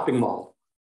a shopping mall.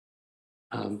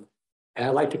 And I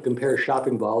like to compare a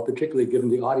shopping mall, particularly given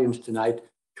the audience tonight,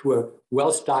 to a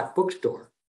well-stocked bookstore.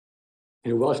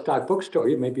 In a well-stocked bookstore,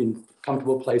 you may be in a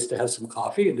comfortable place to have some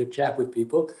coffee and to chat with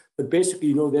people, but basically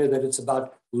you know there that it's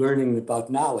about learning,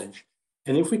 about knowledge.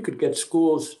 And if we could get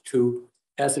schools to,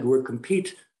 as it were,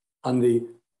 compete on the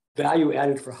value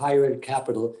added for higher ed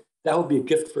capital, that would be a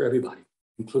gift for everybody,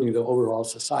 including the overall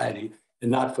society, and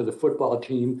not for the football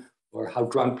team or how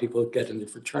drunk people get in the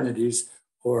fraternities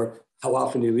or how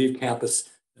often you leave campus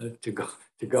to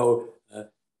go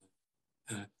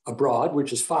abroad,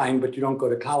 which is fine, but you don't go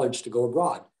to college to go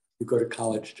abroad. You go to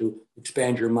college to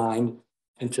expand your mind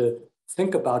and to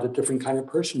think about a different kind of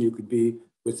person you could be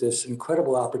with this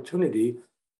incredible opportunity.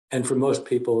 And for most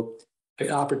people,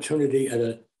 an opportunity at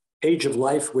an age of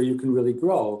life where you can really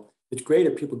grow. It's great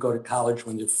if people go to college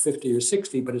when they're 50 or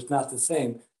 60, but it's not the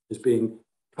same as being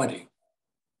 20.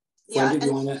 Yeah, Wendy, do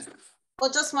you want to?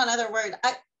 Well, just one other word.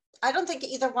 I don't think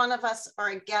either one of us are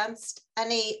against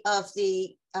any of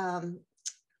the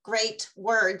great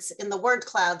words in the word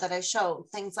cloud that I showed,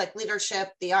 things like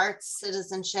leadership, the arts,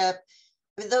 citizenship.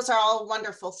 I mean, those are all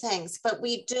wonderful things, but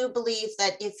we do believe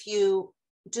that if you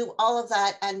do all of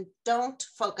that and don't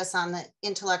focus on the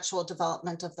intellectual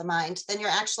development of the mind, then you're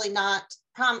actually not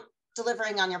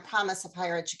delivering on your promise of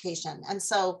higher education. And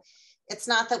so it's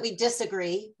not that we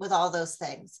disagree with all those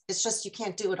things. It's just you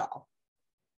can't do it all.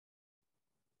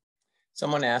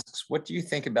 Someone asks, what do you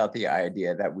think about the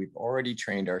idea that we've already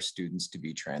trained our students to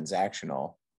be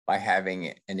transactional by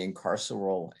having an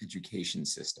incarceral education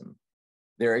system?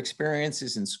 Their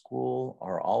experiences in school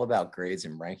are all about grades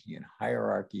and ranking and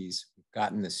hierarchies. We've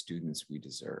gotten the students we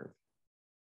deserve.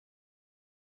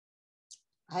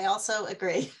 I also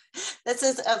agree. This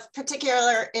is of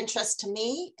particular interest to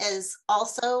me, is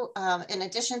also in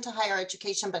addition to higher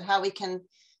education, but how we can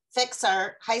fix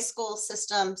our high school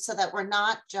system so that we're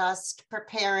not just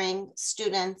preparing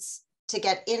students to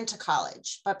get into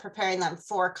college, but preparing them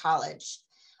for college.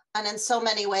 And in so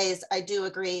many ways, I do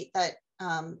agree that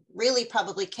really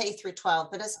probably K through 12,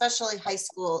 but especially high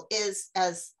school is,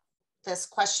 as this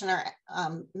questioner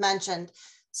mentioned,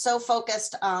 so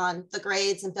focused on the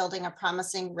grades and building a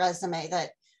promising resume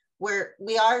that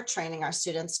we are training our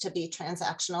students to be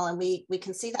transactional, and we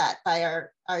can see that by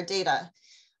our data.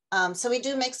 So we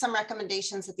do make some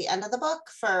recommendations at the end of the book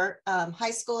for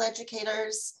high school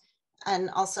educators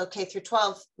and also K through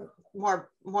 12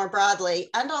 more broadly,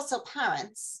 and also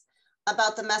parents,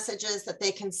 about the messages that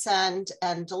they can send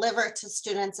and deliver to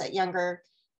students at younger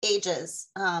ages.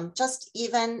 Just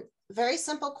even very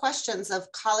simple questions of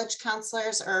college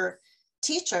counselors or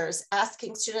teachers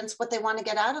asking students what they want to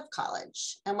get out of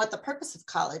college and what the purpose of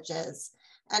college is,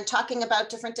 and talking about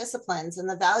different disciplines and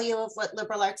the value of what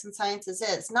liberal arts and sciences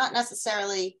is. Not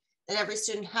necessarily that every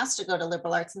student has to go to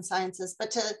liberal arts and sciences,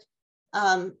 but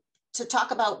to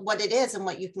talk about what it is and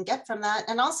what you can get from that.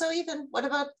 And also even what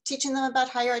about teaching them about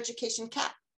higher education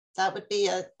cap? That would be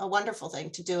a wonderful thing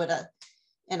to do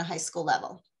in a high school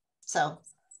level. So.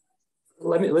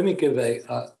 Let me give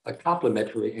a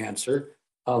complimentary answer.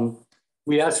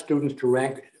 We ask students to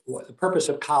rank the purpose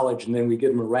of college, and then we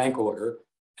give them a rank order.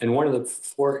 And one of the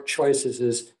 4 choices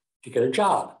is to get a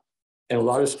job. And a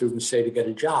lot of students say to get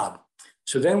a job.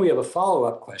 So then we have a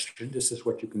follow-up question. This is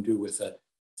what you can do with a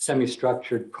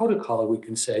semi-structured protocol. We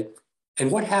can say,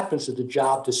 and what happens if the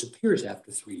job disappears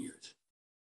after 3 years?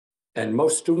 And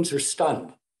most students are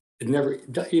stunned. It never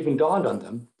even dawned on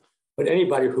them. But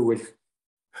anybody who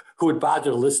would bother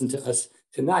to listen to us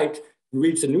tonight and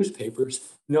reads the newspapers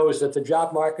knows that the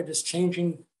job market is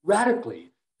changing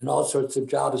radically. And all sorts of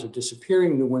jobs are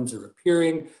disappearing, new ones are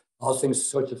appearing,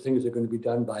 sorts of things are going to be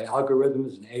done by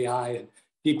algorithms and AI and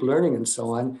deep learning and so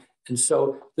on. And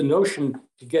so the notion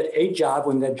to get a job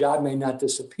when that job may not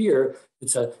disappear,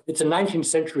 it's a 19th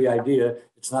century idea,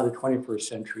 it's not a 21st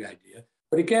century idea.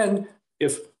 But again,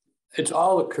 if it's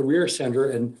all a career center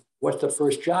and what's the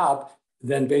first job,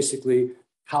 then basically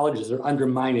colleges are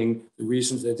undermining the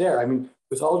reasons they're there. I mean,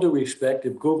 with all due respect,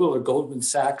 if Google or Goldman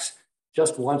Sachs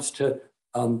just wants to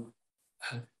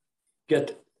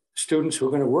get students who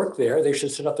are going to work there, they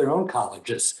should set up their own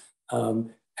colleges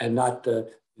and not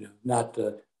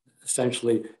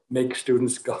essentially make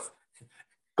students go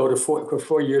to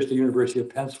 4 years to the University of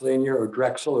Pennsylvania or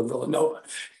Drexel or Villanova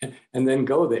and then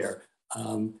go there.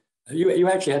 You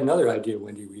actually had another idea,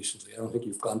 Wendy, recently. I don't think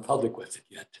you've gone public with it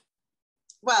yet.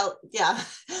 Well, yeah,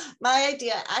 my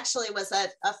idea actually was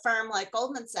that a firm like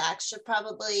Goldman Sachs should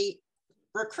probably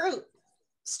recruit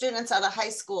students out of high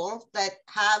school that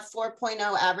have 4.0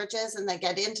 averages and they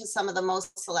get into some of the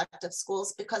most selective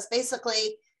schools, because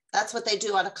basically that's what they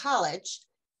do out of college.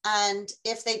 And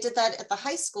if they did that at the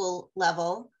high school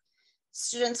level,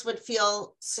 students would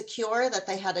feel secure that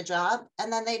they had a job,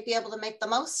 and then they'd be able to make the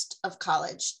most of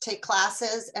college, take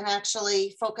classes and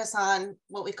actually focus on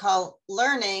what we call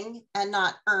learning and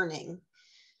not earning.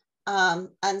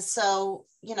 And so,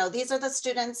 these are the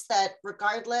students that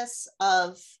regardless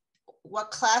of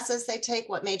what classes they take,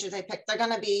 what major they pick, they're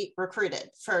going to be recruited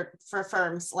for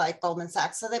firms like Goldman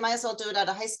Sachs. So they might as well do it out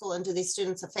of high school and do these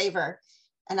students a favor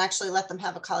and actually let them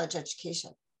have a college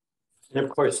education. And of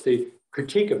course, the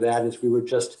critique of that is we would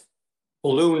just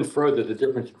balloon further the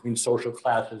difference between social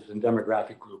classes and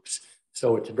demographic groups.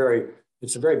 So it's a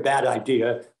very bad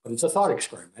idea, but it's a thought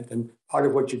experiment. And part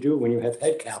of what you do when you have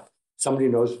head cap somebody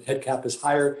knows HEDCAP is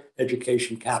higher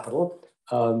education capital,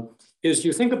 is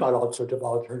you think about all sorts of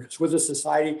alternatives. Would the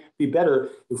society be better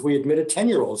if we admitted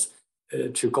 10-year-olds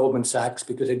to Goldman Sachs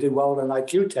because they did well on an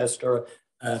IQ test or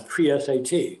a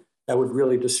pre-SAT? That would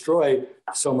really destroy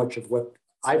so much of what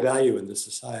I value in this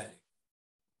society.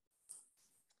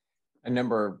 A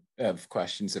number of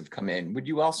questions have come in. Would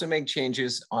you also make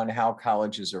changes on how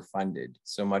colleges are funded?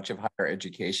 So much of higher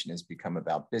education has become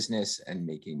about business and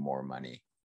making more money.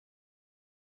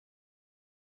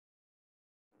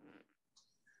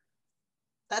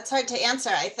 That's hard to answer.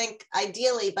 I think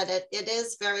ideally, but it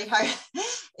is very hard.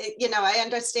 I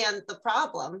understand the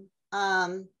problem.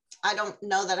 I don't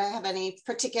know that I have any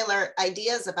particular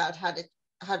ideas about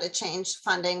how to change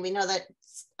funding. We know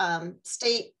that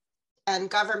state and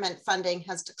government funding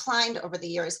has declined over the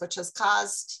years, which has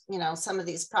caused, some of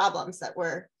these problems that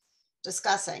we're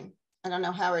discussing. I don't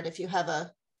know, Howard, if you have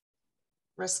a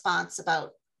response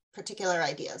about particular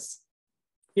ideas.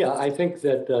 Yeah, I think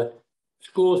that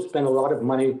schools spend a lot of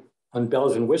money on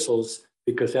bells and whistles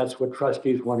because that's what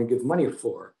trustees want to give money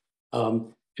for.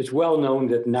 It's well known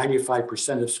that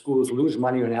 95% of schools lose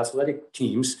money on athletic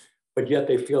teams, but yet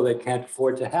they feel they can't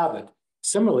afford to have it.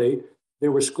 Similarly,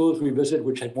 there were schools we visited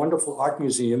which had wonderful art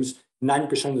museums.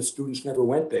 90% of the students never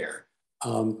went there.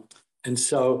 And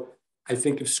so I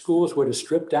think if schools were to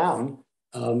strip down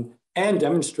and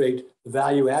demonstrate the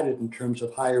value added in terms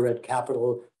of higher ed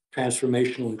capital,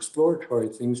 transformational, exploratory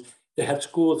things, to have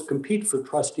schools compete for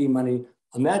trustee money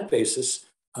on that basis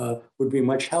would be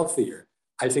much healthier.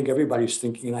 I think everybody's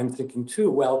thinking, and I'm thinking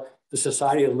too, well, the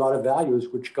society has a lot of values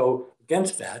which go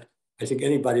against that. I think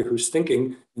anybody who's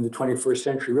thinking in the 21st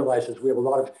century realizes we have a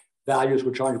lot of values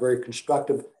which aren't very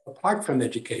constructive apart from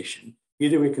education.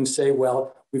 Either we can say,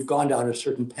 well, we've gone down a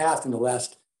certain path in the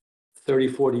last 30,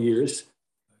 40 years,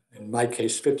 in my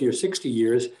case, 50 or 60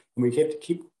 years, and we have to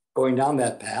keep going down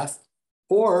that path,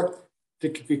 or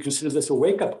we consider this a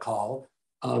wake-up call,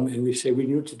 and we say we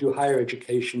need to do higher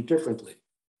education differently.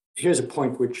 Here's a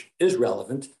point which is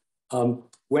relevant.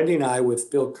 Wendy and I,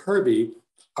 with Bill Kirby,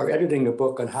 are editing a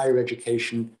book on higher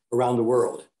education around the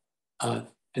world.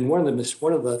 And one of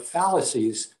the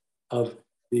fallacies of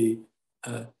the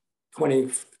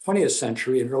 20th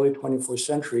century and early 21st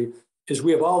century is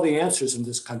we have all the answers in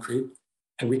this country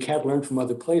and we can't learn from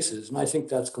other places. And I think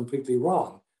that's completely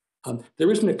wrong. There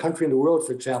isn't a country in the world,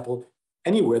 for example,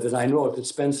 anywhere that I know of that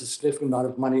spends a significant amount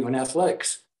of money on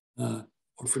athletics or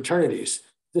fraternities.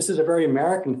 This is a very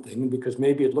American thing because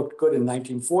maybe it looked good in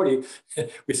 1940.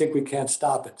 We think we can't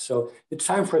stop it. So it's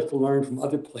time for us to learn from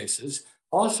other places.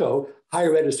 Also,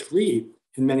 higher ed is free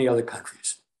in many other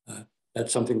countries.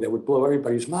 That's something that would blow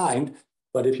everybody's mind.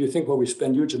 But if you think, well, we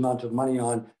spend huge amounts of money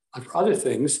on other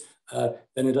things, then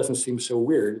it doesn't seem so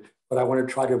weird. But I want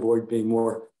to try to avoid being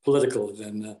more political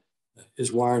than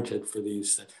is warranted for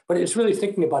these. But it's really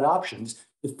thinking about options.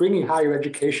 It's bringing higher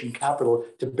education capital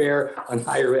to bear on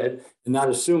higher ed and not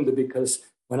assume that because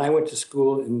when I went to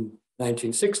school in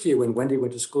 1960 or when Wendy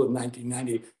went to school in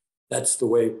 1990, that's the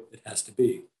way it has to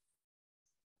be.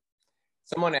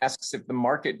 Someone asks, if the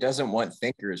market doesn't want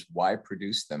thinkers, why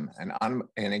produce them?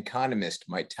 An economist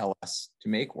might tell us to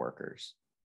make workers.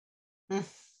 I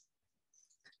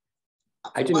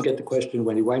didn't get the question,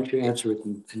 Wendy. Why don't you answer it?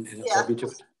 Yeah.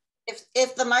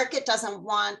 If the market doesn't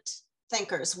want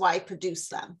thinkers, why produce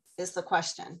them is the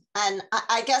question. And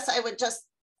I guess I would just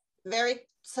very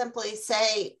simply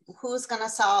say, who's going to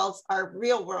solve our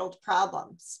real world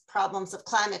problems? Problems of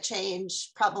climate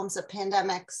change, problems of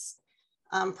pandemics,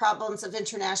 problems of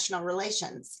international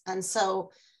relations. And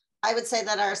so I would say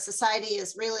that our society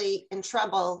is really in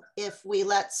trouble if we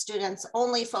let students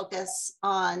only focus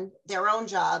on their own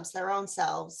jobs, their own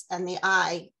selves, and the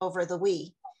I over the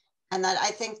we. And that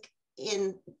I think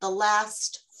in the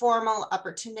last formal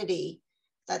opportunity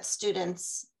that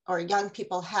students or young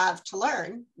people have to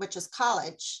learn, which is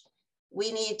college,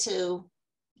 we need to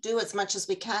do as much as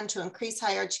we can to increase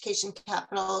higher education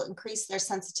capital, increase their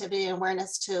sensitivity and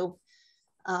awareness to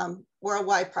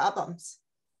worldwide problems.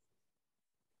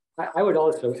 I would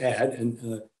also add,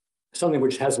 and something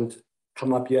which hasn't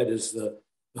come up yet is the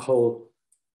whole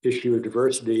issue of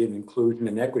diversity and inclusion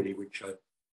and equity, which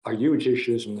are huge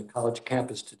issues in the college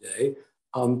campus today.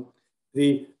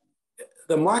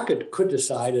 The market could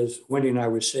decide, as Wendy and I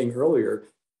were saying earlier,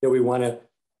 that we want to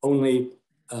only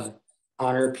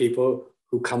honor people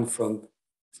who come from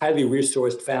highly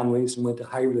resourced families and went to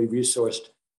highly resourced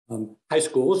high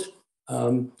schools.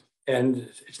 And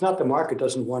it's not the market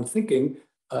doesn't want thinking.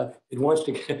 It wants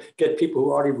to get people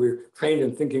who already were trained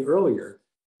in thinking earlier.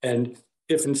 And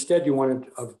if instead you want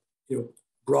to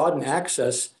broaden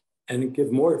access and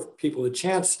give more people a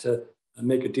chance to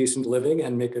make a decent living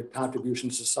and make a contribution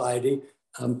to society,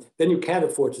 then you can't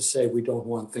afford to say we don't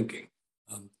want thinking.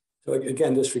 So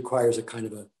again, this requires a kind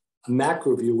of a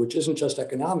macro view, which isn't just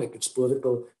economic, it's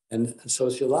political and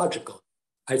sociological.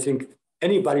 I think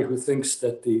anybody who thinks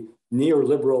that the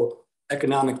neoliberal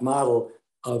economic model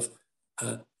of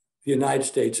the United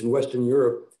States and Western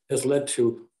Europe has led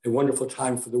to a wonderful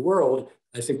time for the world,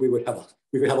 I think we could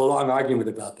have a long argument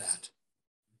about that.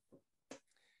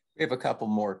 We have a couple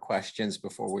more questions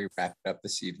before we wrap it up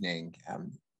this evening.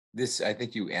 I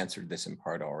think you answered this in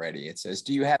part already. It says,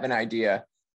 do you have an idea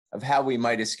of how we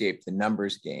might escape the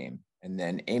numbers game? And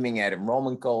then aiming at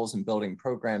enrollment goals and building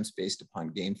programs based upon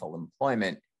gainful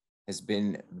employment has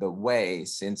been the way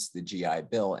since the GI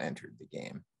Bill entered the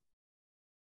game.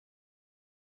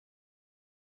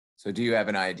 So do you have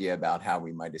an idea about how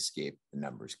we might escape the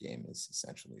numbers game is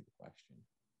essentially the question.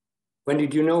 Wendy,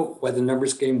 do you know why the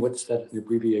numbers game, what's that an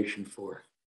abbreviation for?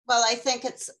 Well, I think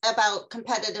it's about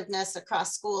competitiveness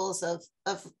across schools of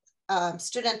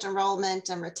student enrollment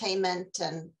and retainment,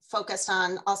 and focused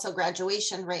on also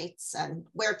graduation rates and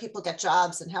where people get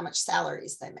jobs and how much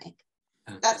salaries they make.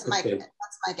 That's my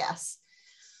guess.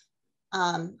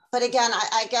 But again,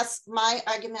 I guess my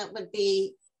argument would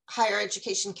be higher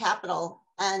education capital.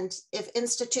 And if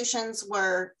institutions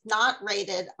were not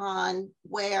rated on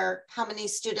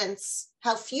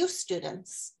how few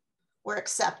students were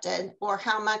accepted or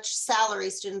how much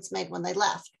salary students made when they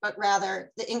left, but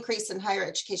rather the increase in higher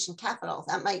education capital,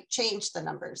 that might change the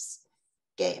numbers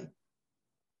game.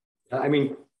 I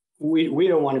mean, we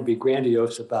don't want to be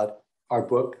grandiose about our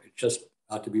book, it's just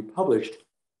about to be published,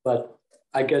 but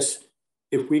I guess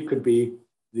if we could be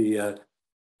the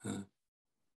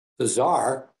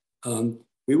czar,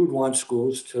 we would want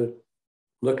schools to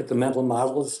look at the mental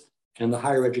models and the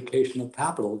higher educational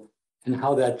capital and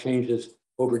how that changes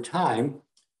over time,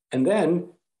 and then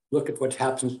look at what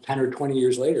happens 10 or 20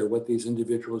 years later, what these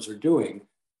individuals are doing.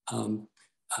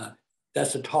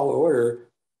 That's a tall order,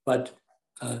 but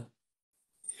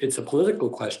it's a political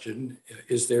question.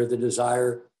 Is there the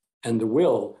desire and the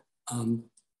will? I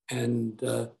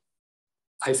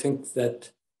think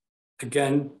that,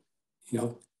 again,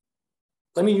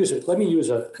 let me use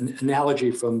an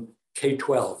analogy from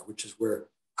K-12, which is where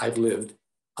I've lived.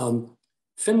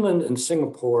 Finland and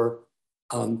Singapore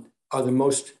are the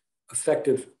most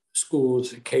effective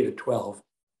schools at K-12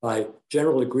 by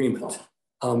general agreement.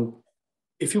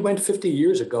 If you went 50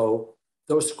 years ago,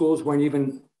 those schools weren't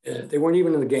even in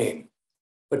the game.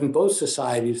 But in both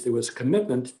societies, there was a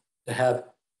commitment to have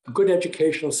a good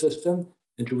educational system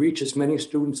and to reach as many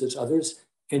students as others,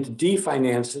 and to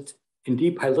definance it and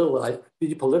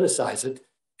depoliticize it,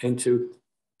 and to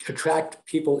attract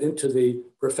people into the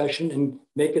profession and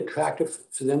make it attractive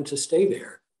for them to stay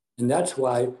there. And that's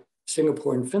why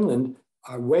Singapore and Finland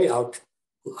are way out,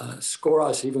 score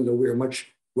us, even though we're a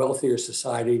much wealthier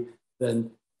society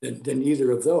than either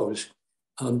of those,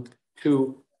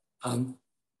 to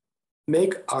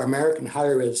make our American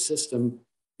higher ed system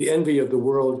the envy of the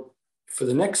world for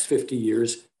the next 50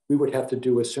 years. We would have to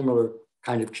do a similar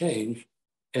kind of change.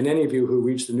 And any of you who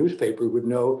reads the newspaper would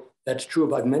know that's true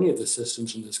about many of the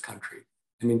systems in this country.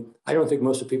 I mean, I don't think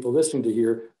most of the people listening to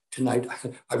here tonight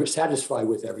are satisfied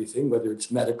with everything, whether it's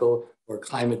medical or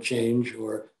climate change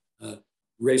or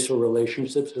racial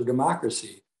relationships or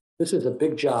democracy. This is a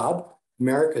big job.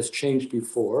 America has changed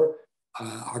before.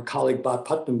 Our colleague Bob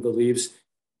Putnam believes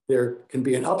there can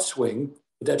be an upswing,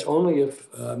 but that's only if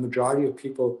a majority of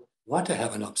people want to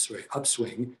have an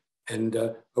upswing and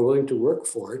are willing to work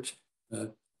for it.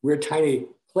 We're tiny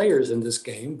players in this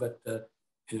game, but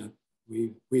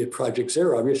we at Project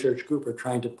Zero, our research group, are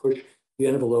trying to push the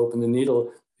envelope and the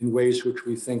needle in ways which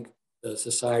we think the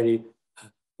society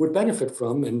would benefit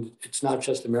from. And it's not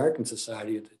just American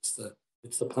society,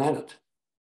 it's the planet.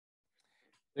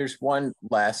 There's one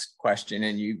last question,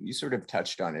 and you sort of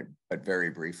touched on it, but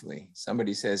very briefly.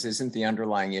 Somebody says, isn't the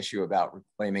underlying issue about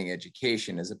reclaiming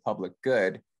education as a public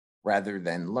good rather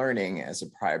than learning as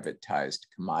a privatized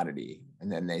commodity?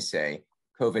 And then they say,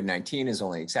 COVID-19 has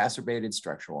only exacerbated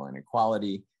structural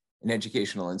inequality in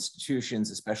educational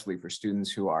institutions, especially for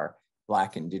students who are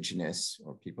Black, Indigenous,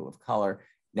 or people of color.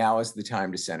 Now is the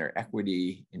time to center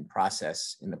equity in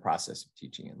the process of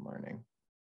teaching and learning.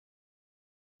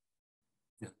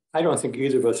 I don't think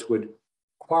either of us would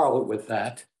quarrel with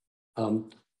that.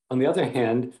 On the other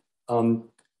hand,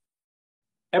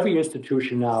 every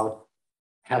institution now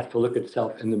has to look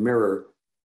itself in the mirror,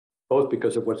 both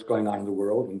because of what's going on in the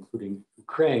world, including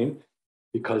Ukraine,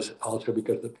 also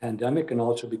because of the pandemic, and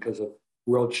also because of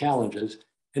world challenges.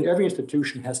 And every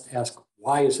institution has to ask,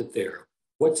 why is it there?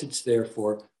 What's it there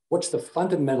for? What's the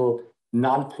fundamental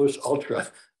non plus ultra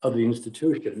of the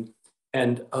institution.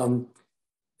 And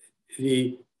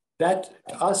that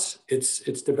to us,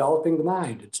 it's developing the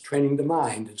mind, it's training the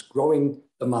mind, it's growing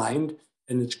the mind,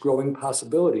 and it's growing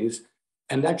possibilities.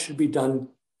 And that should be done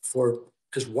for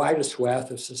as wide a swath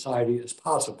of society as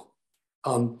possible.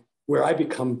 Where I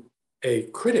become a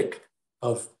critic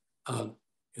of the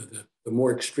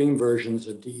more extreme versions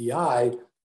of DEI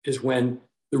is when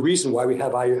the reason why we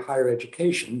have higher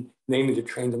education, namely to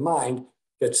train the mind,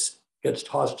 gets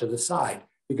tossed to the side.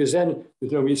 Because then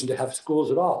there's no reason to have schools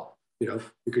at all.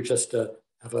 We could just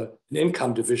have an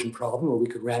income division problem, or we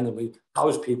could randomly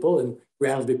house people and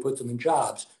randomly put them in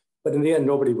jobs. But in the end,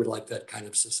 nobody would like that kind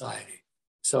of society.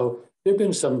 So there have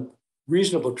been some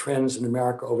reasonable trends in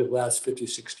America over the last 50,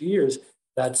 60 years.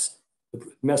 That's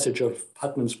the message of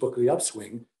Putnam's book, The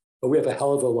Upswing. But we have a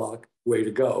hell of a long way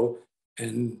to go.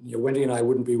 And Wendy and I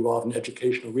wouldn't be involved in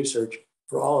educational research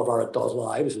for all of our adult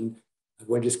lives. And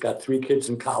Wendy's got 3 kids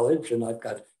in college, and I've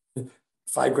got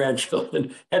 5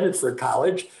 grandchildren headed for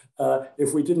college.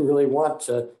 If we didn't really want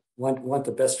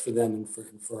the best for them and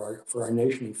for our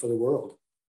nation and for the world.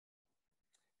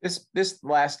 This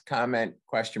last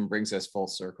question brings us full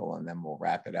circle, and then we'll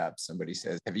wrap it up. Somebody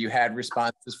says, have you had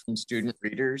responses from student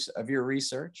readers of your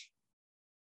research?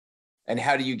 And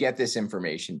how do you get this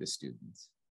information to students?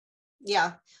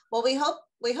 Yeah, well, we hope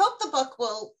the book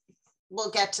will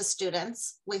get to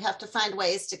students. We have to find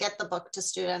ways to get the book to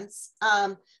students.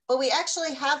 But we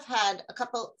actually have had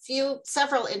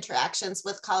several interactions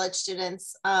with college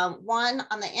students. One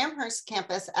on the Amherst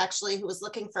campus, actually, who was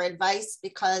looking for advice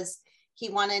because he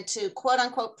wanted to, quote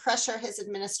unquote, pressure his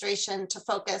administration to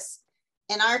focus,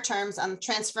 in our terms, on the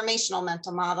transformational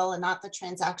mental model and not the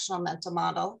transactional mental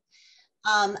model.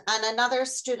 And another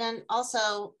student,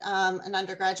 also an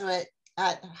undergraduate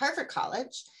at Harvard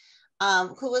College,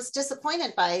 who was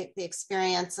disappointed by the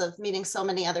experience of meeting so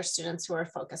many other students who are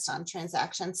focused on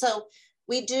transaction. So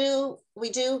we do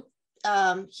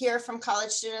hear from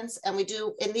college students, and we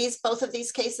do in both of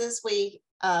these cases, we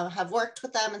have worked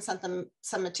with them and sent them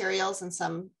some materials and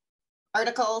some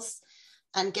articles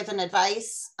and given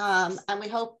advice. And we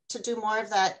hope to do more of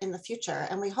that in the future.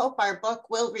 And we hope our book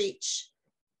will reach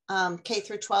K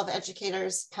through 12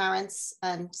 educators, parents,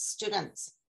 and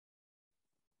students.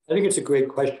 I think it's a great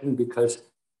question, because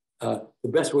the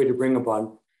best way to bring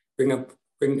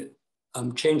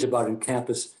change about in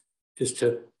campus is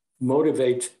to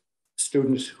motivate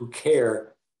students who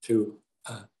care to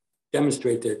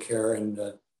demonstrate their care and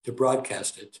to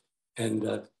broadcast it.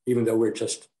 And even though we're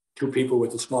just 2 people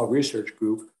with a small research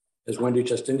group, as Wendy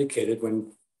just indicated,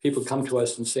 when people come to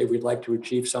us and say we'd like to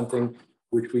achieve something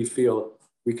which we feel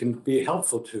we can be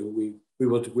helpful to, we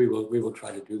will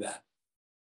try to do that.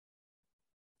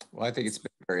 Well, I think it's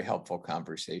been a very helpful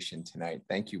conversation tonight.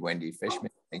 Thank you, Wendy Fischman.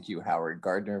 Thank you, Howard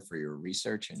Gardner, for your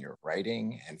research and your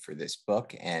writing and for this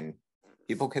book. And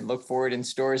people can look for it in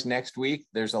stores next week.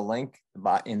 There's a link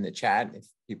in the chat. If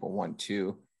people want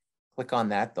to click on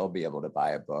that, they'll be able to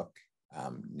buy a book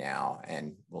now,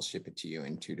 and we'll ship it to you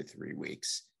in 2 to 3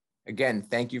 weeks. Again,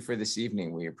 thank you for this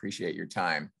evening. We appreciate your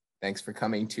time. Thanks for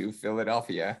coming to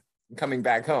Philadelphia and coming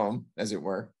back home, as it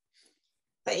were.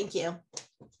 Thank you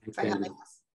for having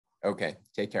us. Okay,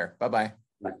 take care. Bye-bye.